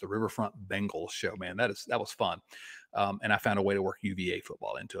podcast. The Riverfront Bengals show, man. That was fun. And I found a way to work UVA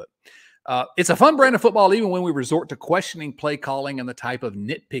football into it. It's a fun brand of football, even when we resort to questioning play calling and the type of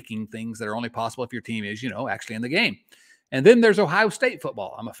nitpicking things that are only possible if your team is, actually in the game. And then there's Ohio State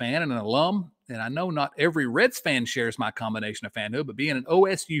football. I'm a fan and an alum, and I know not every Reds fan shares my combination of fanhood, but being an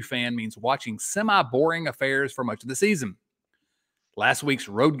OSU fan means watching semi-boring affairs for much of the season. Last week's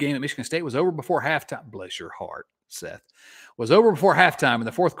road game at Michigan State was over before halftime. Bless your heart, Seth. Was over before halftime, and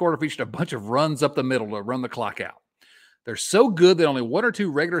the fourth quarter featured a bunch of runs up the middle to run the clock out. They're so good that only one or two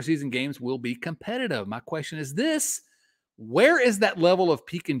regular season games will be competitive. My question is this: where is that level of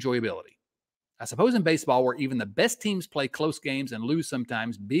peak enjoyability? I suppose in baseball, where even the best teams play close games and lose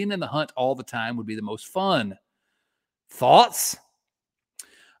sometimes, being in the hunt all the time would be the most fun. Thoughts?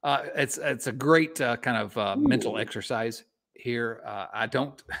 It's a great kind of mental exercise here.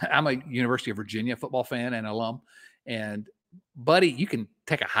 I'm a University of Virginia football fan and alum. And, buddy, you can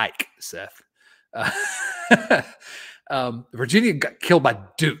take a hike, Seth. Virginia got killed by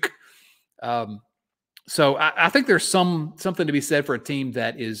Duke. So I think there's something to be said for a team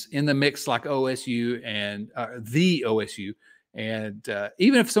that is in the mix like OSU and the OSU. And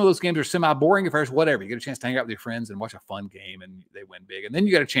even if some of those games are semi-boring affairs, whatever, you get a chance to hang out with your friends and watch a fun game and they win big. And then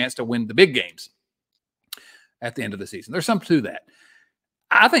you get a chance to win the big games at the end of the season. There's something to that.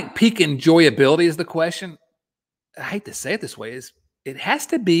 I think peak enjoyability is the question. I hate to say it this way, it has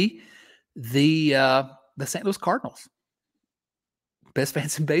to be the St. Louis Cardinals. Best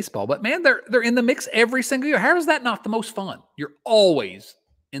fans in baseball. But, man, they're in the mix every single year. How is that not the most fun? You're always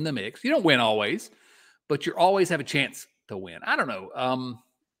in the mix. You don't win always, but you always have a chance to win. I don't know.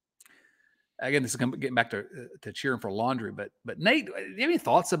 Again, this is getting back to cheering for laundry. But Nate, do you have any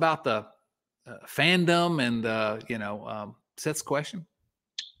thoughts about the fandom and, Seth's question?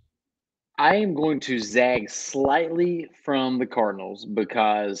 I am going to zag slightly from the Cardinals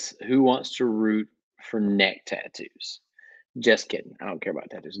because who wants to root for neck tattoos. Just kidding. I don't care about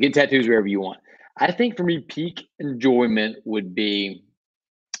tattoos. Get tattoos wherever you want. I think for me, peak enjoyment would be,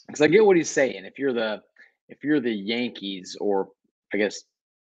 because I get what he's saying. If you're the Yankees, or I guess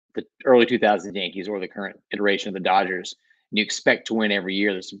the early 2000s Yankees, or the current iteration of the Dodgers, and you expect to win every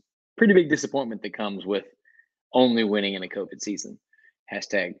year, there's some pretty big disappointment that comes with only winning in a COVID season.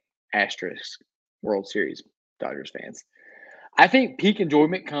 Hashtag asterisk World Series Dodgers fans. I think peak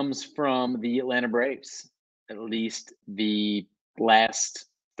enjoyment comes from the Atlanta Braves, at least the last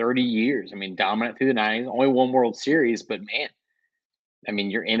 30 years. I mean, dominant through the 90s, only one World Series, but man, I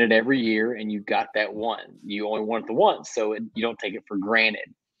mean, you're in it every year and you got that one. You only won it the once, so you don't take it for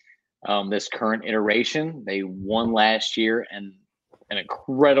granted. This current iteration, they won last year, and an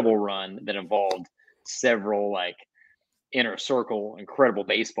incredible run that involved several like inner circle, incredible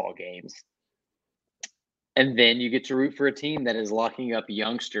baseball games. And then you get to root for a team that is locking up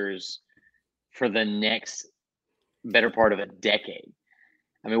youngsters for the next better part of a decade.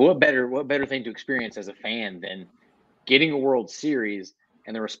 I mean, what better thing to experience as a fan than getting a World Series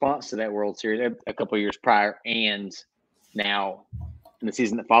and the response to that World Series a couple of years prior, and now in the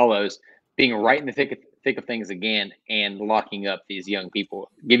season that follows, being right in the thick of things again and locking up these young people,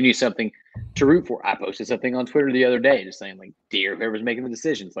 giving you something to root for. I posted something on Twitter the other day just saying, like, dear whoever's making the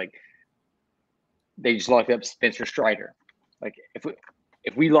decisions, like, they just locked up Spencer Strider. Like,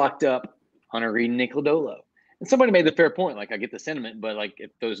 if we locked up Hunter Reed and Nick Lodolo, and somebody made the fair point, like, I get the sentiment, but like,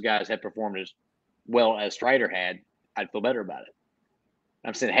 if those guys had performed as well as Strider had, I'd feel better about it.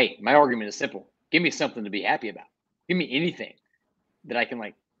 I'm saying, hey, my argument is simple. Give me something to be happy about. Give me anything that I can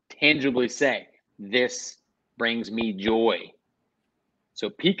like tangibly say, this brings me joy. So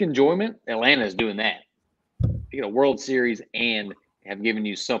peak enjoyment, Atlanta is doing that. They get a World Series and have given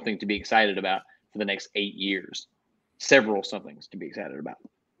you something to be excited about for the next 8 years. Several somethings to be excited about.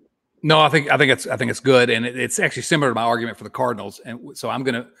 No, I think it's good, and it's actually similar to my argument for the Cardinals. And so I'm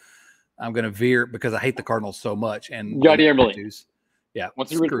gonna veer because I hate the Cardinals so much. And Yadier Molina. Yeah, once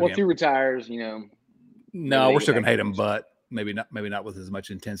he retires, no, we're still gonna hate him, but maybe not with as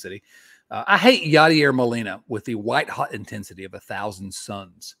much intensity. I hate Yadier Molina with the white hot intensity of 1,000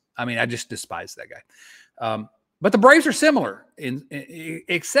 suns. I mean, I just despise that guy. But the Braves are similar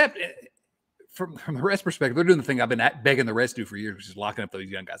except from the Reds perspective, they're doing the thing I've been begging the Reds to do for years, which is locking up those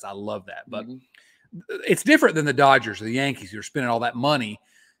young guys. I love that, but it's different than the Dodgers or the Yankees who are spending all that money.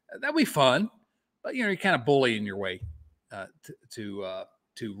 That'd be fun, but you're kind of bullying your way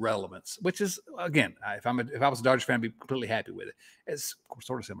to relevance, which is, again, if I was a Dodgers fan, I'd be completely happy with it. It's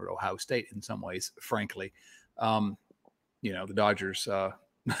sort of similar to Ohio State in some ways, frankly. The Dodgers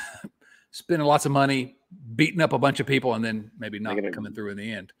spending lots of money, beating up a bunch of people, and then maybe not coming through in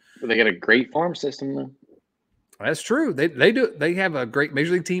the end. They got a great farm system, though. That's true. They do. They have a great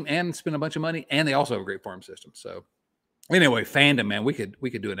major league team and spend a bunch of money, and they also have a great farm system. So, anyway, fandom, man, we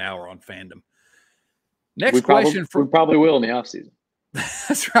could do an hour on fandom. Next question. We probably will in the offseason.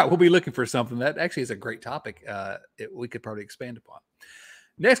 That's right. We'll be looking for something. That actually is a great topic. We could probably expand upon.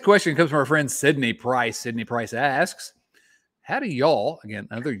 Next question comes from our friend Sydney Price. Sydney Price asks, how do y'all, again,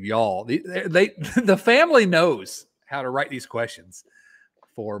 another y'all, the family knows how to write these questions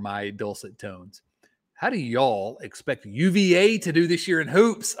for my dulcet tones. How do y'all expect UVA to do this year in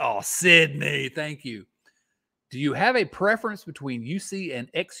hoops? Oh, Sydney, thank you. Do you have a preference between UC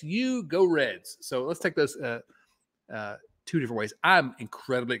and XU? Go Reds. So let's take those two different ways. I'm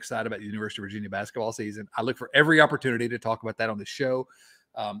incredibly excited about the University of Virginia basketball season. I look for every opportunity to talk about that on the show.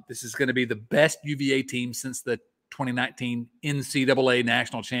 This is going to be the best UVA team since the 2019 NCAA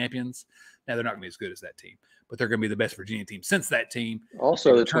national champions. Now, they're not going to be as good as that team, but they're going to be the best Virginia team since that team.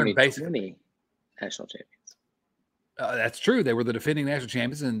 Also, the 2020 national champions. That's true. They were the defending national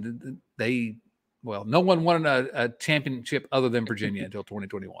champions, and no one won a championship other than Virginia until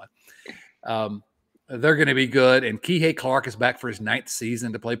 2021. They're going to be good, and Kihei Clark is back for his 9th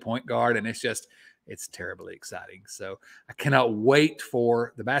season to play point guard, and it's terribly exciting. So I cannot wait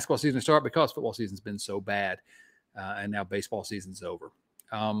for the basketball season to start because football season's been so bad, and now baseball season's over.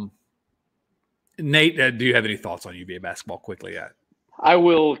 Nate, do you have any thoughts on UVA basketball quickly? I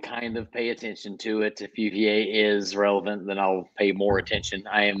will kind of pay attention to it. If UVA is relevant, then I'll pay more attention.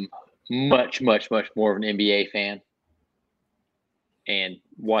 I am much, much, much more of an NBA fan, and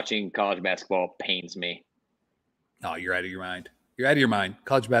watching college basketball pains me. Oh, you're out of your mind. You're out of your mind.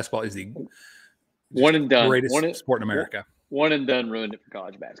 College basketball is the one and done greatest sport in America. One and done ruined it for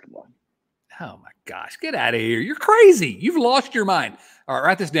college basketball. Oh my gosh, get out of here. You're crazy. You've lost your mind. All right,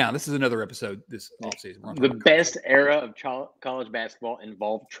 write this down. This is another episode this offseason. The best era of college basketball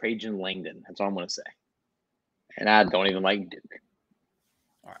involved Trajan Langdon. That's all I'm going to say. And I don't even like Duke.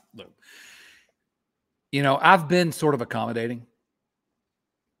 All right, look. You know, I've been sort of accommodating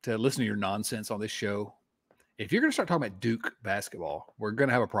to listen to your nonsense on this show. If you're going to start talking about Duke basketball, we're going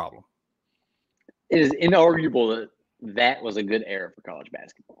to have a problem. It is inarguable that that was a good era for college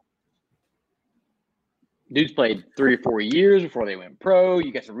basketball. Dudes played 3 or 4 years before they went pro.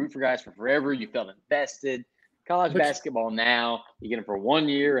 You got to root for guys for forever. You felt invested. College basketball now, you get them for 1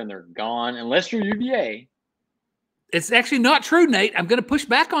 year and they're gone, unless you're UVA. It's actually not true, Nate. I'm going to push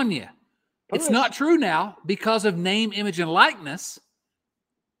back on you. It's not true now because of name, image, and likeness.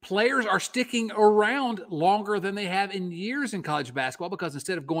 Players are sticking around longer than they have in years in college basketball because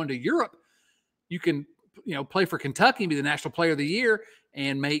instead of going to Europe, you can, play for Kentucky and be the national player of the year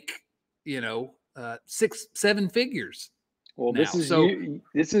and make, 6-7 figures. Well, this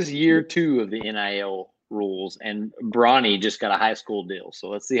is year 2 of the NIL rules, and Bronny just got a high school deal. So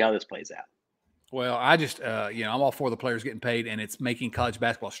let's see how this plays out. Well, I just, I'm all for the players getting paid, and it's making college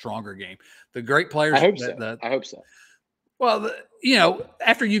basketball a stronger game. The great players. I hope so. Well,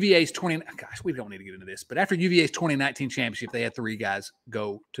 after UVA's gosh, we don't need to get into this, but after UVA's 2019 championship, they had 3 guys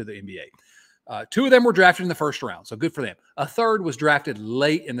go to the NBA. 2 of them were drafted in the first round, so good for them. A third was drafted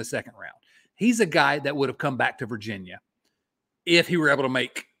late in the second round. He's a guy that would have come back to Virginia if he were able to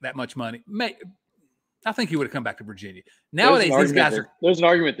make that much money. I think he would have come back to Virginia. Nowadays, these guys there's an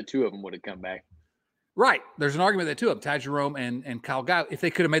argument that 2 of them would have come back. Right. There's an argument that 2 of them, Ty Jerome and Kyle Guy, if they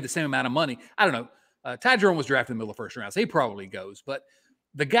could have made the same amount of money. I don't know. Ty Jerome was drafted in the middle of the first round, so he probably goes. But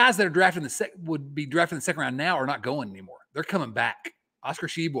the guys that are drafted would be drafted in the second round now are not going anymore. They're coming back. Oscar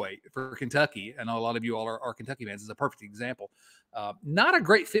Tshiebwe for Kentucky, I know a lot of you all are Kentucky fans, is a perfect example. Not a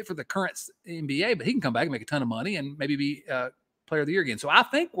great fit for the current NBA, but he can come back and make a ton of money and maybe be player of the year again. So I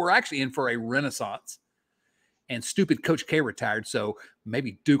think we're actually in for a renaissance. And stupid Coach K retired, so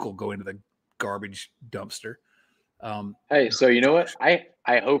maybe Duke will go into the garbage dumpster. Hey, so you know what? I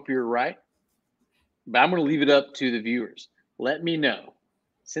hope you're right. But I'm going to leave it up to the viewers. Let me know,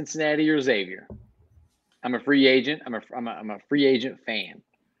 Cincinnati or Xavier. I'm a free agent. I'm a free agent fan.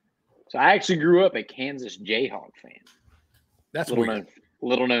 So I actually grew up a Kansas Jayhawk fan. That's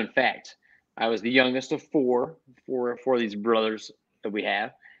little known fact. I was the youngest of four these brothers that we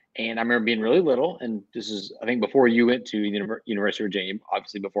have, and I remember being really little. And this is, I think, before you went to the University of Virginia.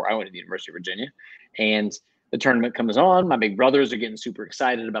 Obviously, before I went to the University of Virginia, and the tournament comes on. My big brothers are getting super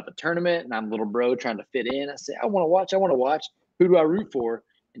excited about the tournament, and I'm a little bro trying to fit in. I say, I want to watch. Who do I root for?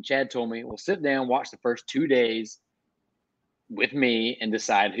 And Chad told me, well, sit down, watch the first 2 days with me, and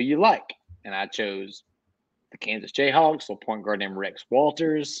decide who you like. And I chose the Kansas Jayhawks, so point guard named Rex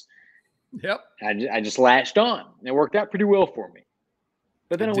Walters. Yep. I just latched on. And it worked out pretty well for me.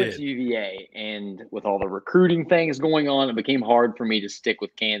 But then I went to UVA, and with all the recruiting things going on, it became hard for me to stick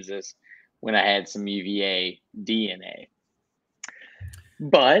with Kansas when I had some UVA DNA.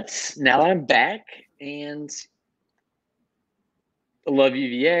 But now I'm back, and I love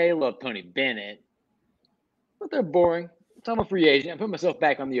UVA, love Tony Bennett, but they're boring. So I'm a free agent. I put myself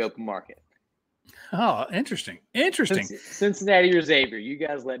back on the open market. Oh, interesting. Cincinnati or Xavier, you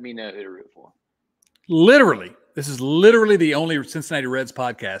guys let me know who to root for. Literally, this is literally the only Cincinnati Reds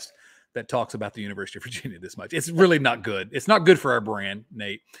podcast that talks about the University of Virginia this much. It's really not good. It's not good for our brand,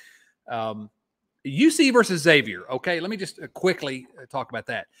 Nate. UC versus Xavier. Okay, let me just quickly talk about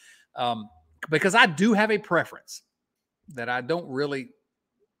that. Because I do have a preference that I don't really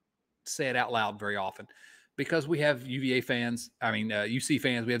say it out loud very often because we have UVA fans. UC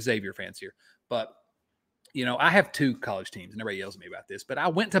fans. We have Xavier fans here. But, I have 2 college teams, and everybody yells at me about this, but I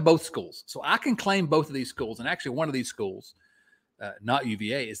went to both schools. So I can claim both of these schools. And actually one of these schools, not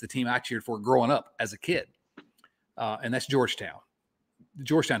UVA, is the team I cheered for growing up as a kid. And that's Georgetown.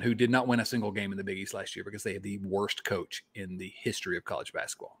 Georgetown, who did not win a single game in the Big East last year because they had the worst coach in the history of college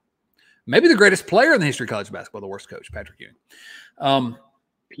basketball. Maybe the greatest player in the history of college basketball, the worst coach, Patrick Ewing.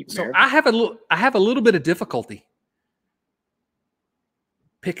 So I have a little bit of difficulty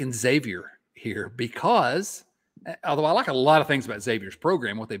picking Xavier here because, although I like a lot of things about Xavier's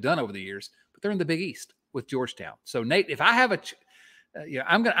program, what they've done over the years, but they're in the Big East with Georgetown. So Nate, if I have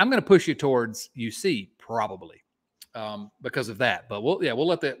I'm gonna push you towards UC probably because of that. But we'll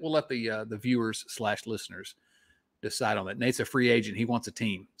let the viewers / listeners decide on that. Nate's a free agent; he wants a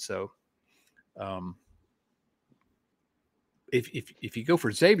team, so. If you go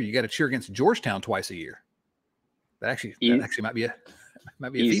for Xavier, you got to cheer against Georgetown twice a year. That actually might be a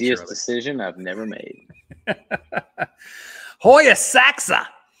easiest decision I've never made. Hoya Saxa.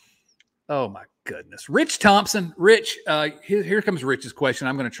 Oh my goodness, Rich Thompson. Rich, here comes Rich's question.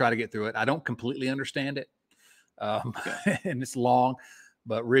 I'm going to try to get through it. I don't completely understand it, and it's long.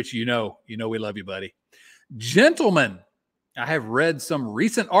 But Rich, we love you, buddy. Gentlemen, I have read some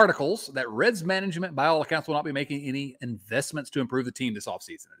recent articles that Reds management, by all accounts, will not be making any investments to improve the team this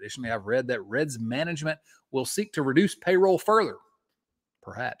offseason. Additionally, I've read that Reds management will seek to reduce payroll further,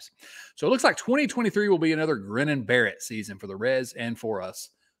 perhaps. So it looks like 2023 will be another grin and bear it season for the Reds and for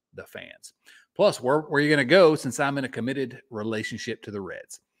us, the fans. Plus, where are you going to go since I'm in a committed relationship to the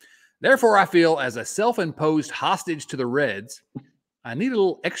Reds? Therefore, I feel as a self-imposed hostage to the Reds, I need a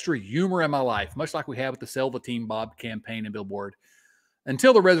little extra humor in my life, much like we have with the Sell the Team Bob campaign and billboard,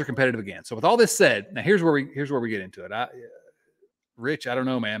 until the Reds are competitive again. So with all this said, now here's where we get into it. Rich, I don't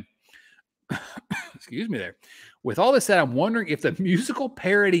know, man. Excuse me there. With all this said, I'm wondering if the musical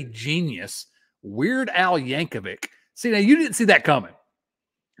parody genius Weird Al Yankovic. See, now you didn't see that coming.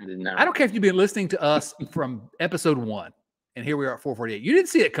 I did not. I don't care if you've been listening to us from episode 1, and here we are at 448. You didn't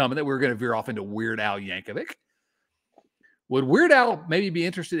see it coming that we were going to veer off into Weird Al Yankovic. Would Weird Al maybe be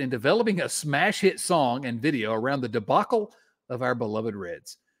interested in developing a smash hit song and video around the debacle of our beloved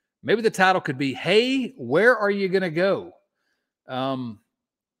Reds? Maybe the title could be, Hey, Where Are You Gonna Go? And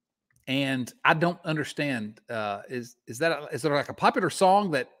I don't understand. Is there like a popular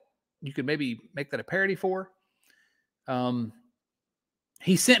song that you could maybe make that a parody for?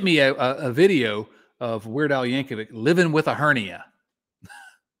 He sent me a video of Weird Al Yankovic living with a hernia,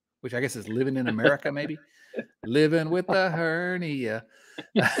 which I guess is living in America, maybe. Living with a hernia.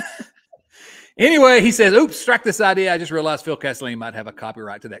 Anyway, he says, oops, strike this idea. I just realized Phil Castellini might have a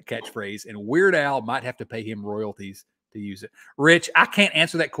copyright to that catchphrase, and Weird Al might have to pay him royalties to use it. Rich, I can't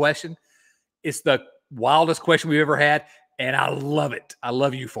answer that question. It's the wildest question we've ever had, and I love it. I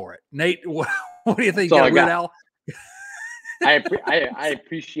love you for it. Nate, what do you think? Weird Al? I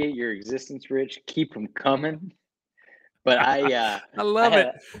appreciate your existence, Rich. Keep them coming. But I love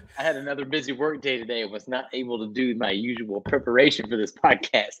it. I had another busy work day today and was not able to do my usual preparation for this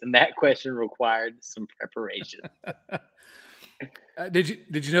podcast, and that question required some preparation. Did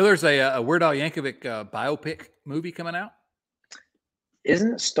you know there's a Weird Al Yankovic biopic movie coming out?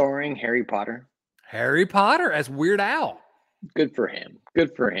 Isn't it starring Harry Potter? Harry Potter as Weird Al. Good for him.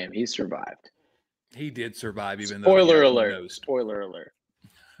 Good for him. He survived. He did survive, even Spoiler though alert. No Spoiler alert.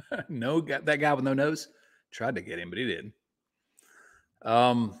 No, that guy with no nose tried to get him, but he didn't.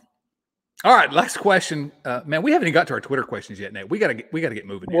 All right, last question. Man, we haven't even got to our Twitter questions yet, Nate. We gotta get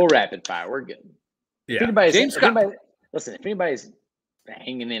moving here. We'll rapid fire. We're good. Yeah. If anybody's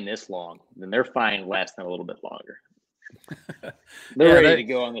hanging in this long, then they're fine lasting a little bit longer. They're ready to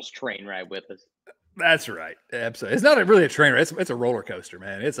go on this train ride with us. That's right. Absolutely. It's not really a train ride. It's a roller coaster,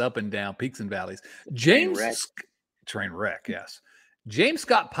 man. It's up and down, peaks and valleys. Train wreck, yes. James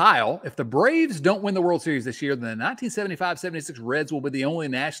Scott Pyle, if the Braves don't win the World Series this year, then the 1975-76 Reds will be the only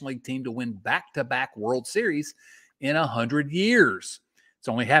National League team to win back-to-back World Series in 100 years. It's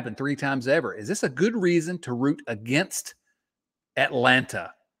only happened 3 times ever. Is this a good reason to root against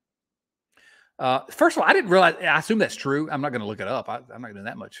Atlanta? First of all, I didn't realize. I assume that's true. I'm not going to look it up. I'm not doing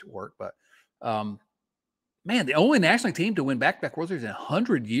that much work. But, man, the only National League team to win back-to-back World Series in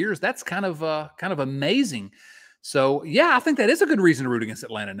 100 years, that's kind of amazing. So, yeah, I think that is a good reason to root against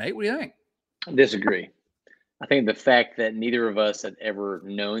Atlanta, Nate. What do you think? I disagree. I think the fact that neither of us had ever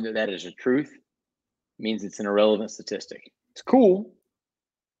known that is the truth means it's an irrelevant statistic. It's cool.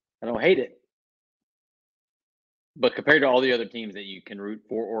 I don't hate it. But compared to all the other teams that you can root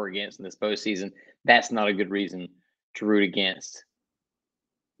for or against in this postseason, that's not a good reason to root against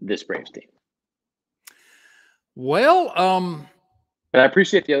this Braves team. Well, but I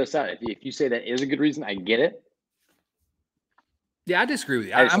appreciate the other side. If you say that is a good reason, I get it. Yeah, I disagree with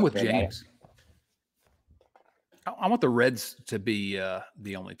you. I'm with James. I want the Reds to be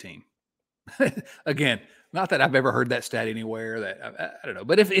the only team. Again, not that I've ever heard that stat anywhere. That I don't know.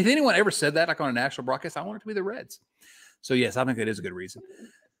 But if anyone ever said that, like on a national broadcast, I want it to be the Reds. So, yes, I think that is a good reason.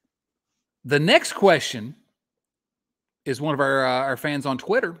 The next question is one of our fans on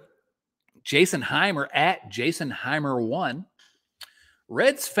Twitter, Jason Heimer at Jason Heimer1.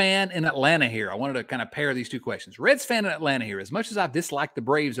 Reds fan in Atlanta here. I wanted to kind of pair these two questions. Reds fan in Atlanta here. As much as I've disliked the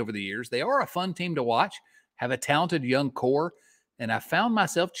Braves over the years, they are a fun team to watch, have a talented young core, and I found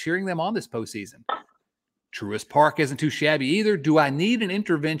myself cheering them on this postseason. Truist Park isn't too shabby either. Do I need an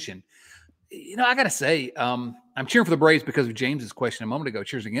intervention? You know, I got to say, I'm cheering for the Braves because of James's question a moment ago,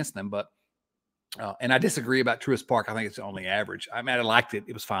 cheers against them. But and I disagree about Truist Park. I think it's only average. I mean, I liked it.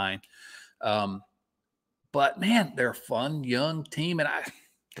 It was fine. But, man, they're a fun, young team. And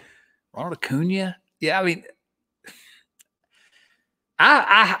Ronald Acuna, yeah, I mean,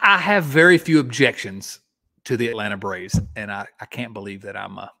 I have very few objections to the Atlanta Braves, and I can't believe that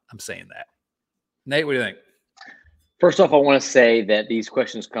I'm saying that. Nate, what do you think? First off, I want to say that these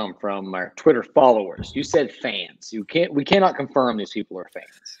questions come from our Twitter followers. You said fans. We cannot confirm these people are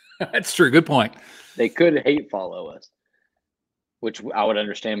fans. That's true. Good point. They could hate follow us, which I would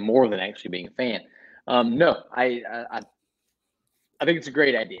understand more than actually being a fan. No, I think it's a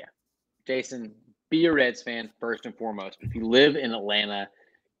great idea. Jason, be a Reds fan first and foremost. But if you live in Atlanta,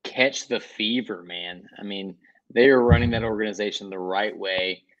 catch the fever, man. I mean, they are running that organization the right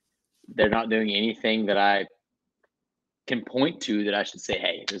way. They're not doing anything that I can point to that I should say,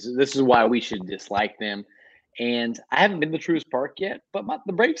 hey, this is why we should dislike them. And I haven't been to Truist Park yet, but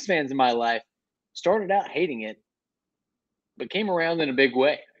the Braves fans in my life started out hating it, but came around in a big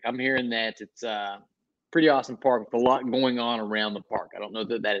way. I'm hearing that it's a pretty awesome park with a lot going on around the park. I don't know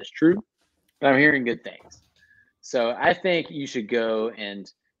that is true, but I'm hearing good things. So I think you should go and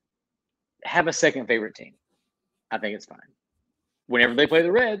have a second favorite team. I think it's fine. Whenever they play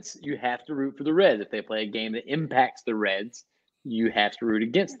the Reds, you have to root for the Reds. If they play a game that impacts the Reds, you have to root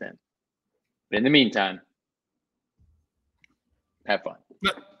against them. But in the meantime, have fun.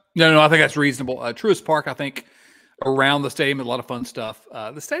 No, I think that's reasonable. Truist Park, I think, around the stadium, a lot of fun stuff.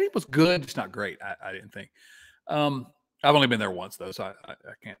 The stadium was good, just not great, I didn't think. I've only been there once, though, so I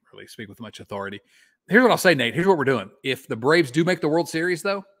can't really speak with much authority. Here's what I'll say, Nate. Here's what we're doing. If the Braves do make the World Series,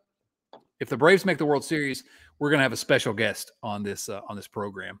 though, if the Braves make the World Series, we're going to have a special guest on this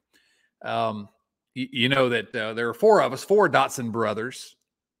program. You know that there are four of us, four Dotson brothers.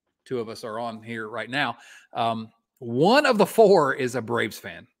 Two of us are on here right now. One of the four is a Braves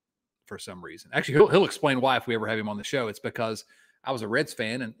fan for some reason. Actually, he'll explain why if we ever have him on the show. It's because I was a Reds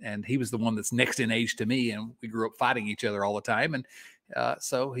fan, and he was the one that's next in age to me, and we grew up fighting each other all the time. And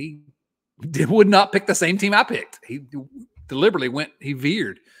so he would not pick the same team I picked. He deliberately he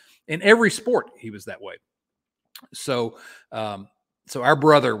veered. In every sport, he was that way. So, our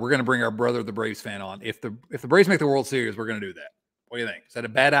brother, we're going to bring our brother, the Braves fan, on. If the Braves make the World Series, we're going to do that. What do you think? Is that a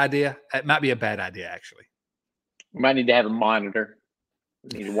bad idea? It might be a bad idea, actually. We might need to have a monitor.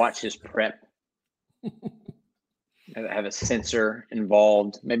 We need to watch his prep. Have a sensor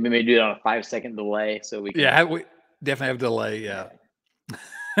involved. Maybe do it on a 5-second delay so we can. Yeah, we definitely have a delay. Yeah.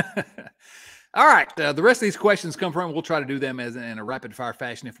 All right. The rest of these questions come from, we'll try to do them in a rapid fire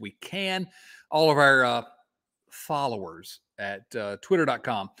fashion if we can. All of our followers at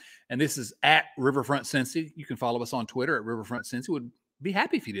twitter.com. And this is at Riverfront Cincy. You can follow us on Twitter at Riverfront Cincy. Would be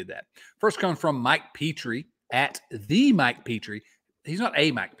happy if you did that. First comes from Mike Petrie at the Mike Petrie. He's not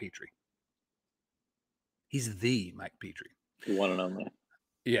a Mike Petrie. He's the Mike Petrie. You want to know that?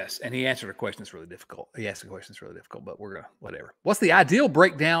 Yes, and he answered a question that's really difficult. He asked a question that's really difficult, but we're going to, whatever. What's the ideal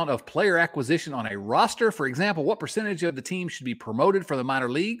breakdown of player acquisition on a roster? For example, what percentage of the team should be promoted for the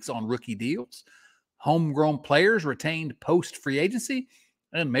minor leagues on rookie deals? Homegrown players retained post-free agency?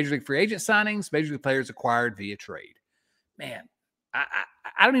 And Major League free agent signings? Major League players acquired via trade? Man, I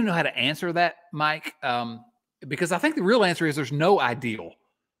don't even know how to answer that, Mike, because I think the real answer is there's no ideal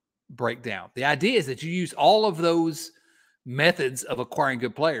breakdown. The idea is that you use all of those methods of acquiring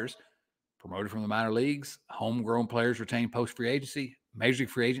good players: promoted from the minor leagues, homegrown players retained post-free agency, major league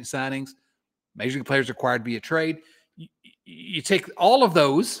free agent signings, major league players acquired via trade. You take all of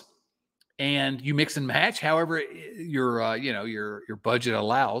those and you mix and match however your budget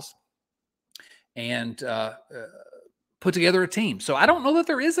allows, and put together a team. So I don't know that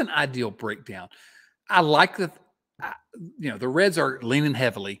there is an ideal breakdown. I like that the Reds are leaning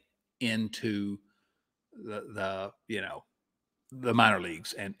heavily into the minor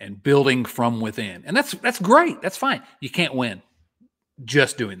leagues and building from within. And that's great. That's fine. You can't win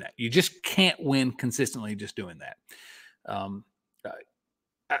just doing that. You just can't win consistently just doing that.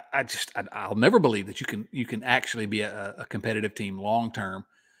 I'll never believe that you can actually be a competitive team long-term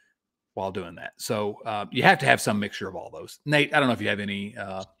while doing that. So you have to have some mixture of all those. Nate, I don't know if you have any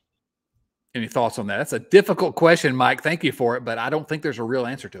thoughts on that. That's a difficult question, Mike. Thank you for it, but I don't think there's a real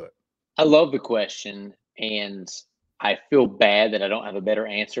answer to it. I love the question, and I feel bad that I don't have a better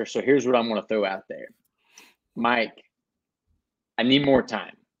answer. So here's what I'm going to throw out there. Mike, I need more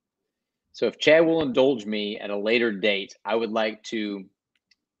time. So if Chad will indulge me at a later date, I would like to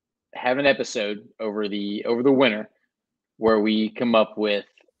have an episode over the winter where we come up with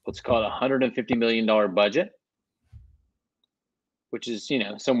what's called a $150 million budget, which is,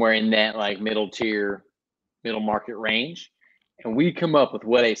 somewhere in that like middle market range. And we come up with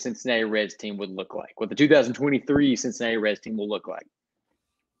what a Cincinnati Reds team would look like, what the 2023 Cincinnati Reds team will look like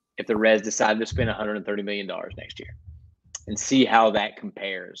if the Reds decided to spend $130 million next year, and see how that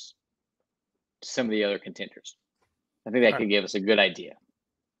compares to some of the other contenders. I think that could give us a good idea.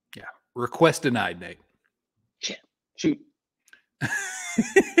 Yeah. Request denied, Nate. Yeah. Shoot.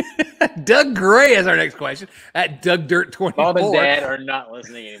 Doug Gray is our next question at Doug Dirt 24. Mom and Dad are not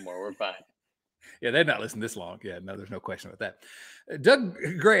listening anymore. We're fine. Yeah, they've not listened this long. Yeah, no, there's no question about that. Doug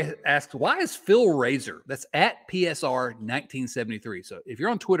Gray asks, why is Phil Razor? That's at PSR 1973. So if you're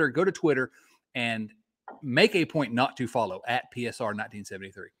on Twitter, go to Twitter and make a point not to follow at PSR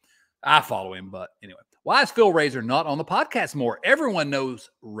 1973. I follow him, but anyway. Why is Phil Razor not on the podcast more? Everyone knows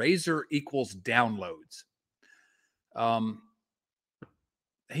Razor equals downloads.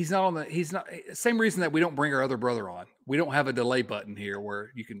 He's not same reason that we don't bring our other brother on. We don't have a delay button here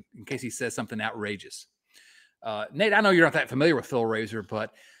where you can, in case he says something outrageous. Nate, I know you're not that familiar with Phil Razor,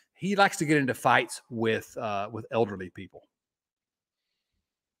 but he likes to get into fights with elderly people.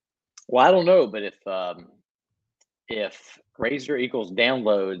 Well, I don't know, but if Razor equals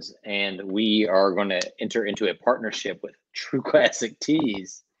downloads and we are going to enter into a partnership with True Classic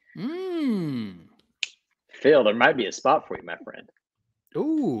Tees, Phil, there might be a spot for you, my friend.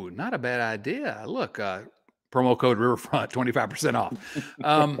 Ooh, not a bad idea. Look, promo code Riverfront, 25%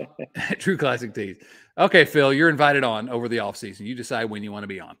 off. True Classic Tees. Okay, Phil, you're invited on over the off season. You decide when you want to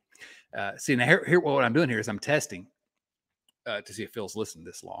be on. See, now here what I'm doing here is I'm testing to see if Phil's listened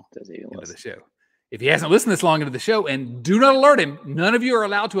this long into the show. If he hasn't listened this long into the show, and do not alert him, none of you are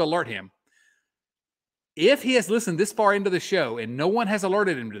allowed to alert him. If he has listened this far into the show and no one has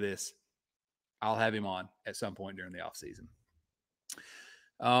alerted him to this, I'll have him on at some point during the off season.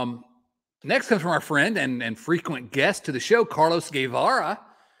 Next comes from our friend and frequent guest to the show, Carlos Guevara.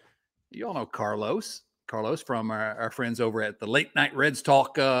 You all know Carlos from our friends over at the Late Night Reds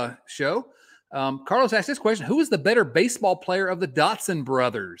Talk show. Carlos asked this question: who is the better baseball player of the Dotson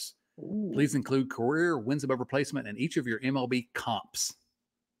brothers? Ooh. Please include career, wins above replacement, and each of your MLB comps.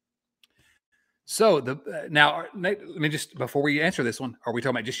 So now, Nate, let me just, before we answer this one, are we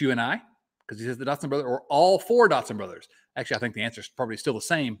talking about just you and I? Because he says the Dotson brother, or all four Dotson brothers? Actually, I think the answer is probably still the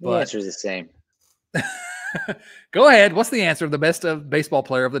same. But the answer is the same. Go ahead. What's the answer? The best of baseball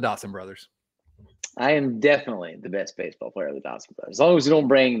player of the Dotson brothers? I am definitely the best baseball player of the Dotson brothers. As long as you don't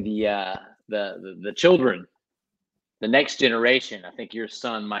bring the children, the next generation, I think your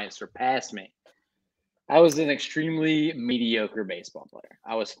son might surpass me. I was an extremely mediocre baseball player.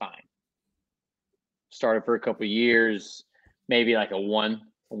 I was fine. Started for a couple of years, maybe like a one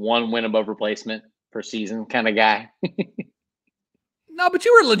win above replacement per season kind of guy. No, but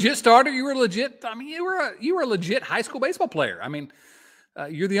you were a legit starter. You were legit. I mean, you were a legit high school baseball player. I mean,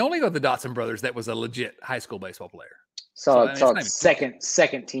 you're the only of the Dotson brothers that was a legit high school baseball player. So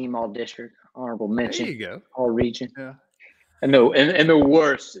second team all district, honorable mention. There you go. All region. Yeah. And the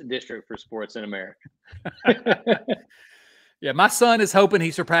worst district for sports in America. Yeah, my son is hoping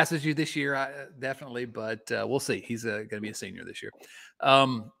he surpasses you this year, definitely, but we'll see. He's going to be a senior this year,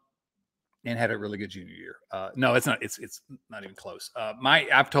 and had a really good junior year. No, it's not. It's not even close.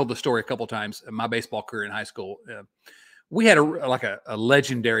 I've told the story a couple of times. My baseball career in high school, we had a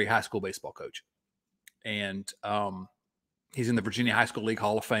legendary high school baseball coach, and he's in the Virginia High School League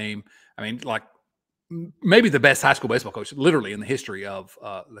Hall of Fame. I mean, like maybe the best high school baseball coach, literally in the history of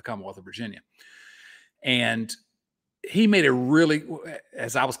the Commonwealth of Virginia, and he made a really,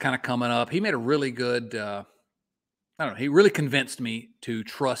 as I was kind of coming up, he made a really good, I don't know, he really convinced me to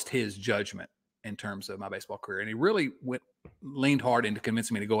trust his judgment in terms of my baseball career. And he really leaned hard into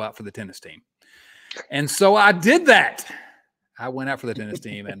convincing me to go out for the tennis team. And so I did that. I went out for the tennis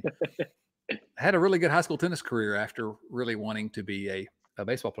team and had a really good high school tennis career after really wanting to be a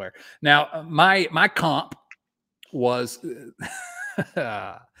baseball player. Now, my comp was,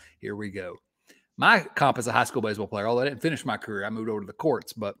 here we go. My comp as a high school baseball player, although I didn't finish my career, I moved over to the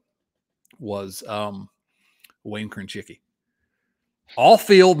courts, but was Wayne Krenchicki. All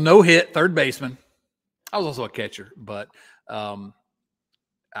field, no hit, third baseman. I was also a catcher, but I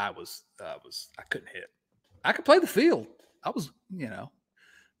couldn't hit. I could play the field. I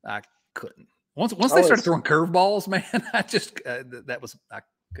couldn't. Once they started throwing curveballs, man, I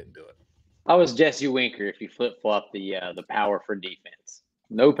couldn't do it. I was Jesse Winker if you flip-flop the power for defense.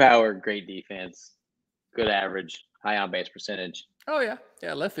 No power, great defense, good average, high on-base percentage. Oh, yeah.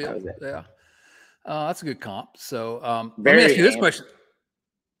 Yeah, left field. Yeah. That's a good comp. So let me ask you this question.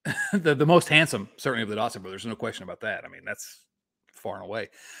 the most handsome, certainly, of the Dotson brothers. No question about that. I mean, that's far and away.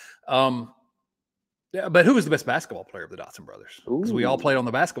 Yeah, but who was the best basketball player of the Dotson brothers? Because we all played on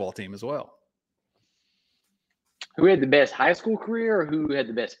the basketball team as well. Who had the best high school career or who had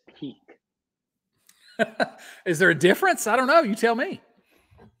the best peak? Is there a difference? I don't know. You tell me.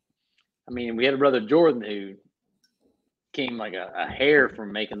 I mean, we had a brother Jordan who came like a hair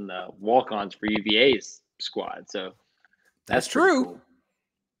from making the walk-ons for UVA's squad. So that's true. Cool.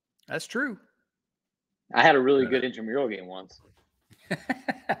 That's true. I had a really good intramural game once.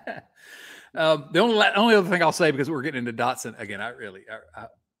 The only other thing I'll say, because we're getting into Dotson again,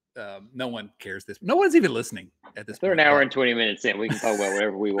 no one cares this. No one's even listening at this point. They're an hour and 20 minutes in. We can talk about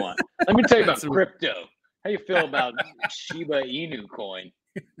whatever we want. Let me tell you about crypto. How you feel about Shiba Inu coin?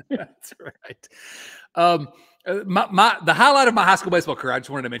 That's right. The highlight of my high school baseball career, I just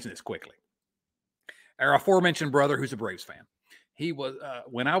wanted to mention this quickly. Our aforementioned brother, who's a Braves fan, he was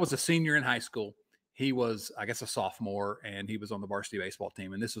when I was a senior in high school, he was, I guess, a sophomore, and he was on the varsity baseball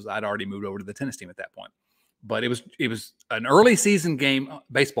team. And I'd already moved over to the tennis team at that point. But it was an early season game,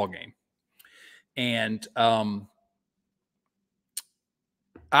 baseball game. And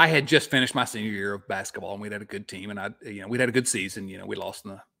I had just finished my senior year of basketball, and we'd had a good team, and we'd had a good season. We lost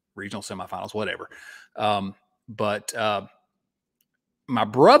in the regional semifinals, whatever. But our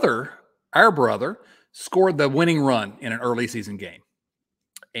brother, scored the winning run in an early season game.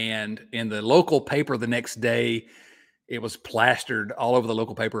 And in the local paper the next day, it was plastered all over the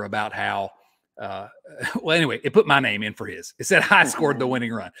local paper about how, well, anyway, it put my name in for his. It said I scored the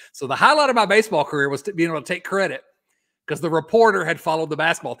winning run. So the highlight of my baseball career was being able to take credit, because the reporter had followed the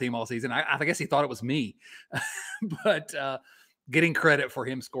basketball team all season. I guess he thought it was me, but getting credit for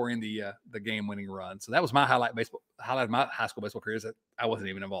him scoring the game-winning run. So that was my highlight of my high school baseball career, is that I wasn't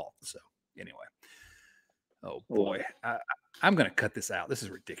even involved. So anyway. Oh boy, I'm going to cut this out. This is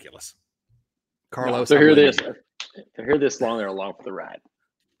ridiculous. Carlos, to hear this long, they're along for the ride.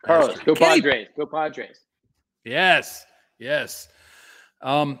 Carlos, go Padres, go Padres. Yes.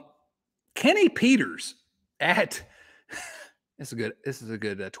 Kenny Peters this is a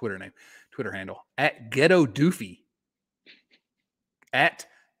good Twitter handle, at Ghetto Doofy. At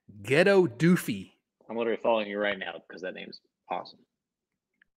Ghetto Doofy. I'm literally following you right now because that name's awesome.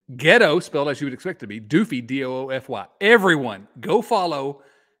 Ghetto, spelled as you would expect it to be, Doofy, Doofy. Everyone, go follow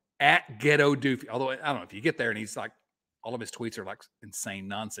at Ghetto Doofy. Although, I don't know, if you get there and he's like, all of his tweets are like insane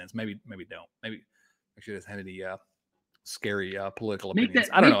nonsense. Maybe don't. Maybe I should have any scary political opinions.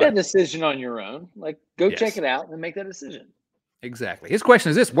 I don't know. Make that decision on your own. Like, go check it out and make that decision. Exactly. His question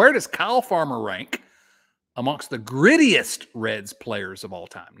is this: where does Kyle Farmer rank amongst the grittiest Reds players of all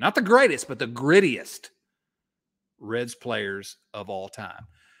time? Not the greatest, but the grittiest Reds players of all time.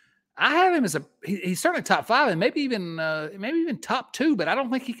 I have him as he's certainly top 5, and maybe even top 2, but I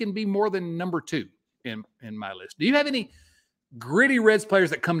don't think he can be more than number 2 in my list. Do you have any gritty Reds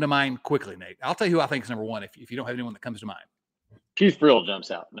players that come to mind quickly, Nate? I'll tell you who I think is number 1 if you don't have anyone that comes to mind. Keith Frill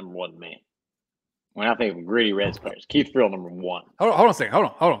jumps out number 1 to me. When I think of gritty Reds players, Keith Frill number 1. Hold on a second.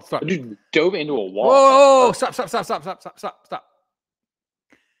 Hold on. Stop. I just dove into a wall. Whoa! Stop.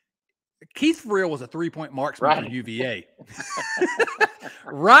 Keith Frill was a 3-point marksman for UVA.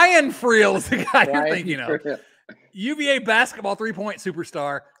 Ryan Frill is the guy you're thinking of. UVA basketball 3-point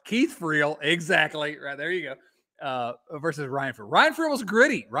superstar. Keith Frill, exactly. Right, there you go. Versus Ryan Frill. Ryan Frill was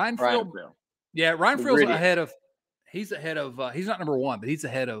gritty. Ryan Frill. Yeah, Ryan Frill's ahead of – he's not number 1, but he's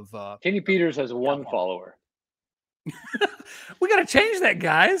ahead of Kenny Peters has 1 follower. We got to change that,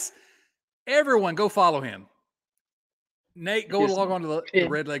 guys. Everyone, go follow him. Nate, go log on to the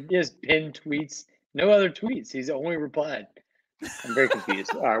Red Leg. He has pinned tweets. No other tweets. He's only replied. I'm very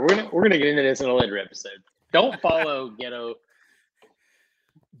confused. All right, we're gonna get into this in a later episode. Don't follow Ghetto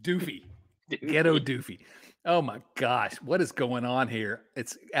Doofy. Ghetto Doofy. Oh my gosh, what is going on here?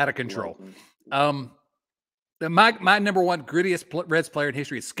 It's out of control. My number 1 grittiest Reds player in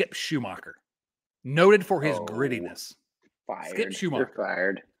history is Skip Schumacher, noted for his grittiness. Fired. Skip Schumacher. You're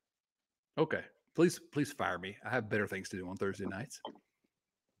fired. Okay. Please fire me. I have better things to do on Thursday nights.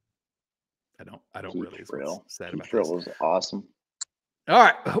 I don't really. Sad about this. Was awesome. All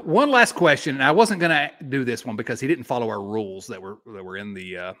right, one last question, and I wasn't going to do this one because he didn't follow our rules that were in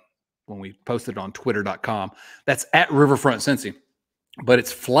the when we posted it on Twitter.com. That's at Riverfront Cincy, but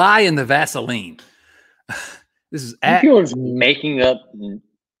it's Fly in the Vaseline. This is at people are making up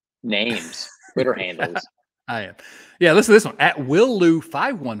names, Twitter handles. I am. Yeah, listen to this one. At Will Lou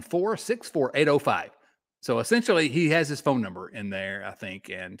 514-64805. So essentially, he has his phone number in there, I think,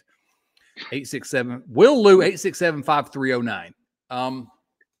 and 867 Will Lou 867-5309. And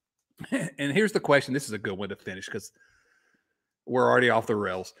here's the question. This is a good one to finish because we're already off the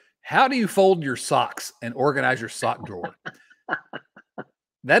rails. How do you fold your socks and organize your sock drawer?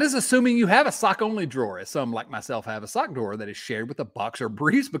 That is assuming you have a sock-only drawer, as some like myself have a sock drawer that is shared with a boxer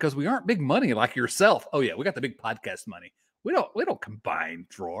briefs because we aren't big money like yourself. Oh yeah, we got the big podcast money. We don't combine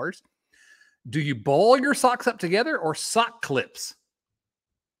drawers. Do you ball your socks up together or sock clips?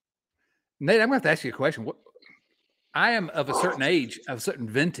 Nate, I'm going to have to ask you a question. I am of a certain age, of a certain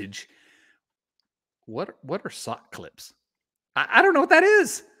vintage. What are sock clips? I don't know what that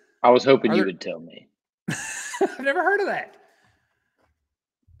is. I was hoping you would tell me. I've never heard of that.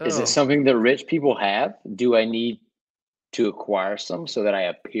 Is it Oh, something that rich people have? Do I need to acquire some so that I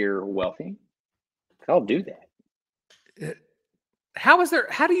appear wealthy? I'll do that. uh,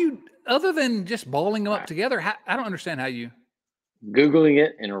 how do you, other than just balling them All up right. together? I don't understand how you, Googling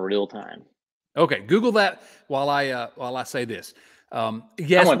it in real time. okay, Google that while I say this. I'm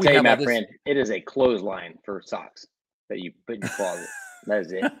Yes, going to we tell you, have all my this. friend, it is a clothesline for socks that you put in your closet. That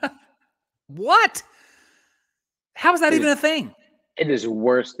is it. What? How is that It even is, a thing? it is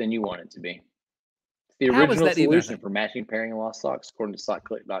worse than you want it to be. It's the How is original that even a solution thing? for matching, pairing, and lost socks, according to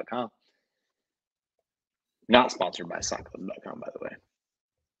sockclip.com. Not sponsored by sockclip.com, by the way.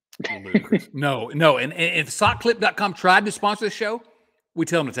 Ludicrous. No, no. And if sockclip.com tried to sponsor the show, we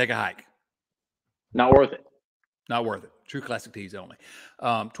tell them to take a hike. Not worth it. Not worth it. True classic tees only.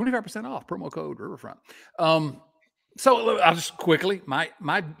 25% off, promo code Riverfront. So I'll just quickly, my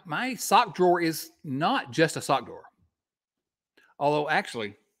sock drawer is not just a sock drawer. Although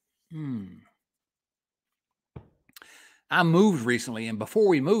actually, I moved recently, and before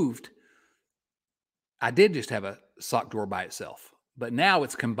we moved, I did just have a sock drawer by itself. But now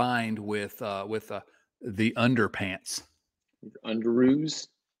it's combined with the underpants. Underoos.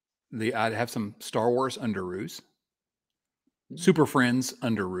 I have some Star Wars underoos, Super Friends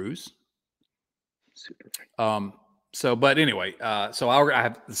underoos. Super. So, but anyway, so I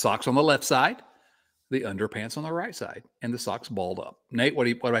have the socks on the left side, the underpants on the right side, and the socks balled up. Nate, what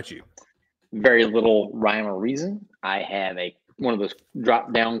about you? Very little rhyme or reason. I have one of those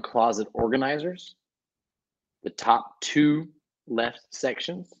drop-down closet organizers. The top two left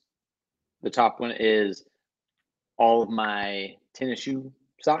sections. The top one is all of my tennis shoe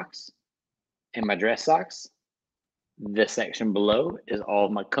socks and my dress socks. The section below is all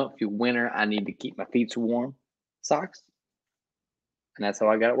of my comfy winter, I need to keep my feet warm socks. And that's how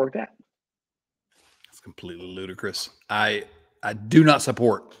I got it worked out. It's completely ludicrous. I do not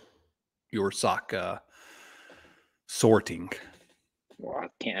support your sock sorting. Well, I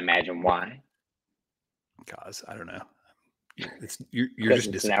can't imagine why. Because I don't know. You're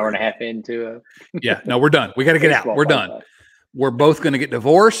just it's an hour and a half into a yeah. No, we're done. We got to get out. We're done. We're both going to get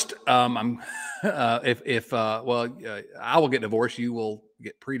divorced. I'm I will get divorced. You will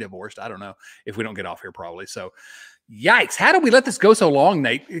get pre-divorced. I don't know if we don't get off here probably. So, yikes! How did we let this go so long,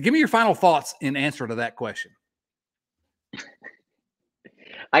 Nate? Give me your final thoughts in answer to that question.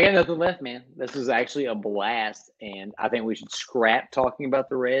 I got nothing left, man. This was actually a blast, and I think we should scrap talking about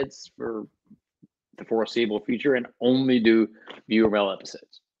the Reds for the foreseeable future and only do viewer mail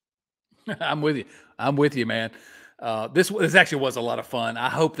episodes. I'm with you, man. This actually was a lot of fun. I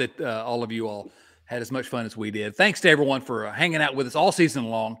hope that all of you all had as much fun as we did. Thanks to everyone for hanging out with us all season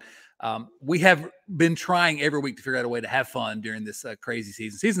long. We have been trying every week to figure out a way to have fun during this crazy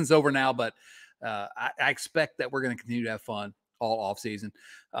season. Season's over now, but I expect that we're going to continue to have fun all off season.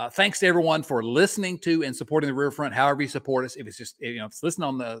 Thanks to everyone for listening to and supporting the Riverfront. However you support us, if it's just, if it's listening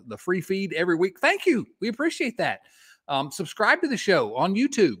on the free feed every week, thank you. We appreciate that. Subscribe to the show on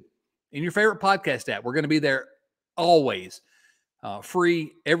YouTube in your favorite podcast app. We're going to be there always,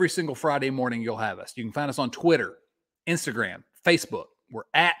 free every single Friday morning. You'll have us. You can find us on Twitter, Instagram, Facebook. We're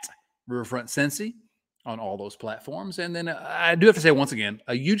at Riverfront Cincy on all those platforms. And then I do have to say once again,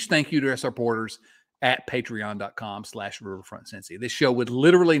 a huge thank you to our supporters at patreon.com/riverfrontcincy. This show would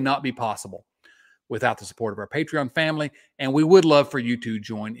literally not be possible without the support of our Patreon family. And we would love for you to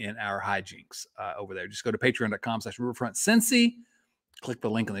join in our hijinks over there. Just go to patreon.com/riverfrontcincy. Click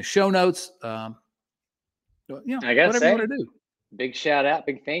the link in the show notes. I gotta whatever you want to do. Big shout out,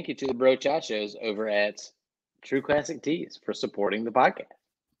 big thank you to the Bro Chachos over at True Classic Tees for supporting the podcast.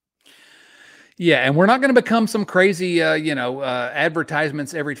 Yeah, and we're not going to become some crazy,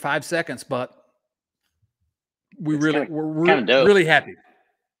 advertisements every 5 seconds, but we're really happy.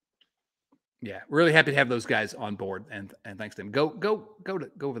 Yeah, really happy to have those guys on board, and thanks to them. Go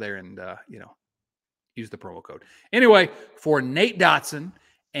over there and use the promo code. Anyway, for Nate Dotson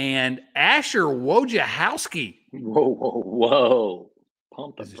and Asher Wojciechowski. Whoa.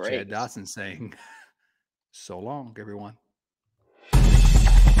 Pump the brakes. brakes. This is Chad Dotson saying, so long, everyone.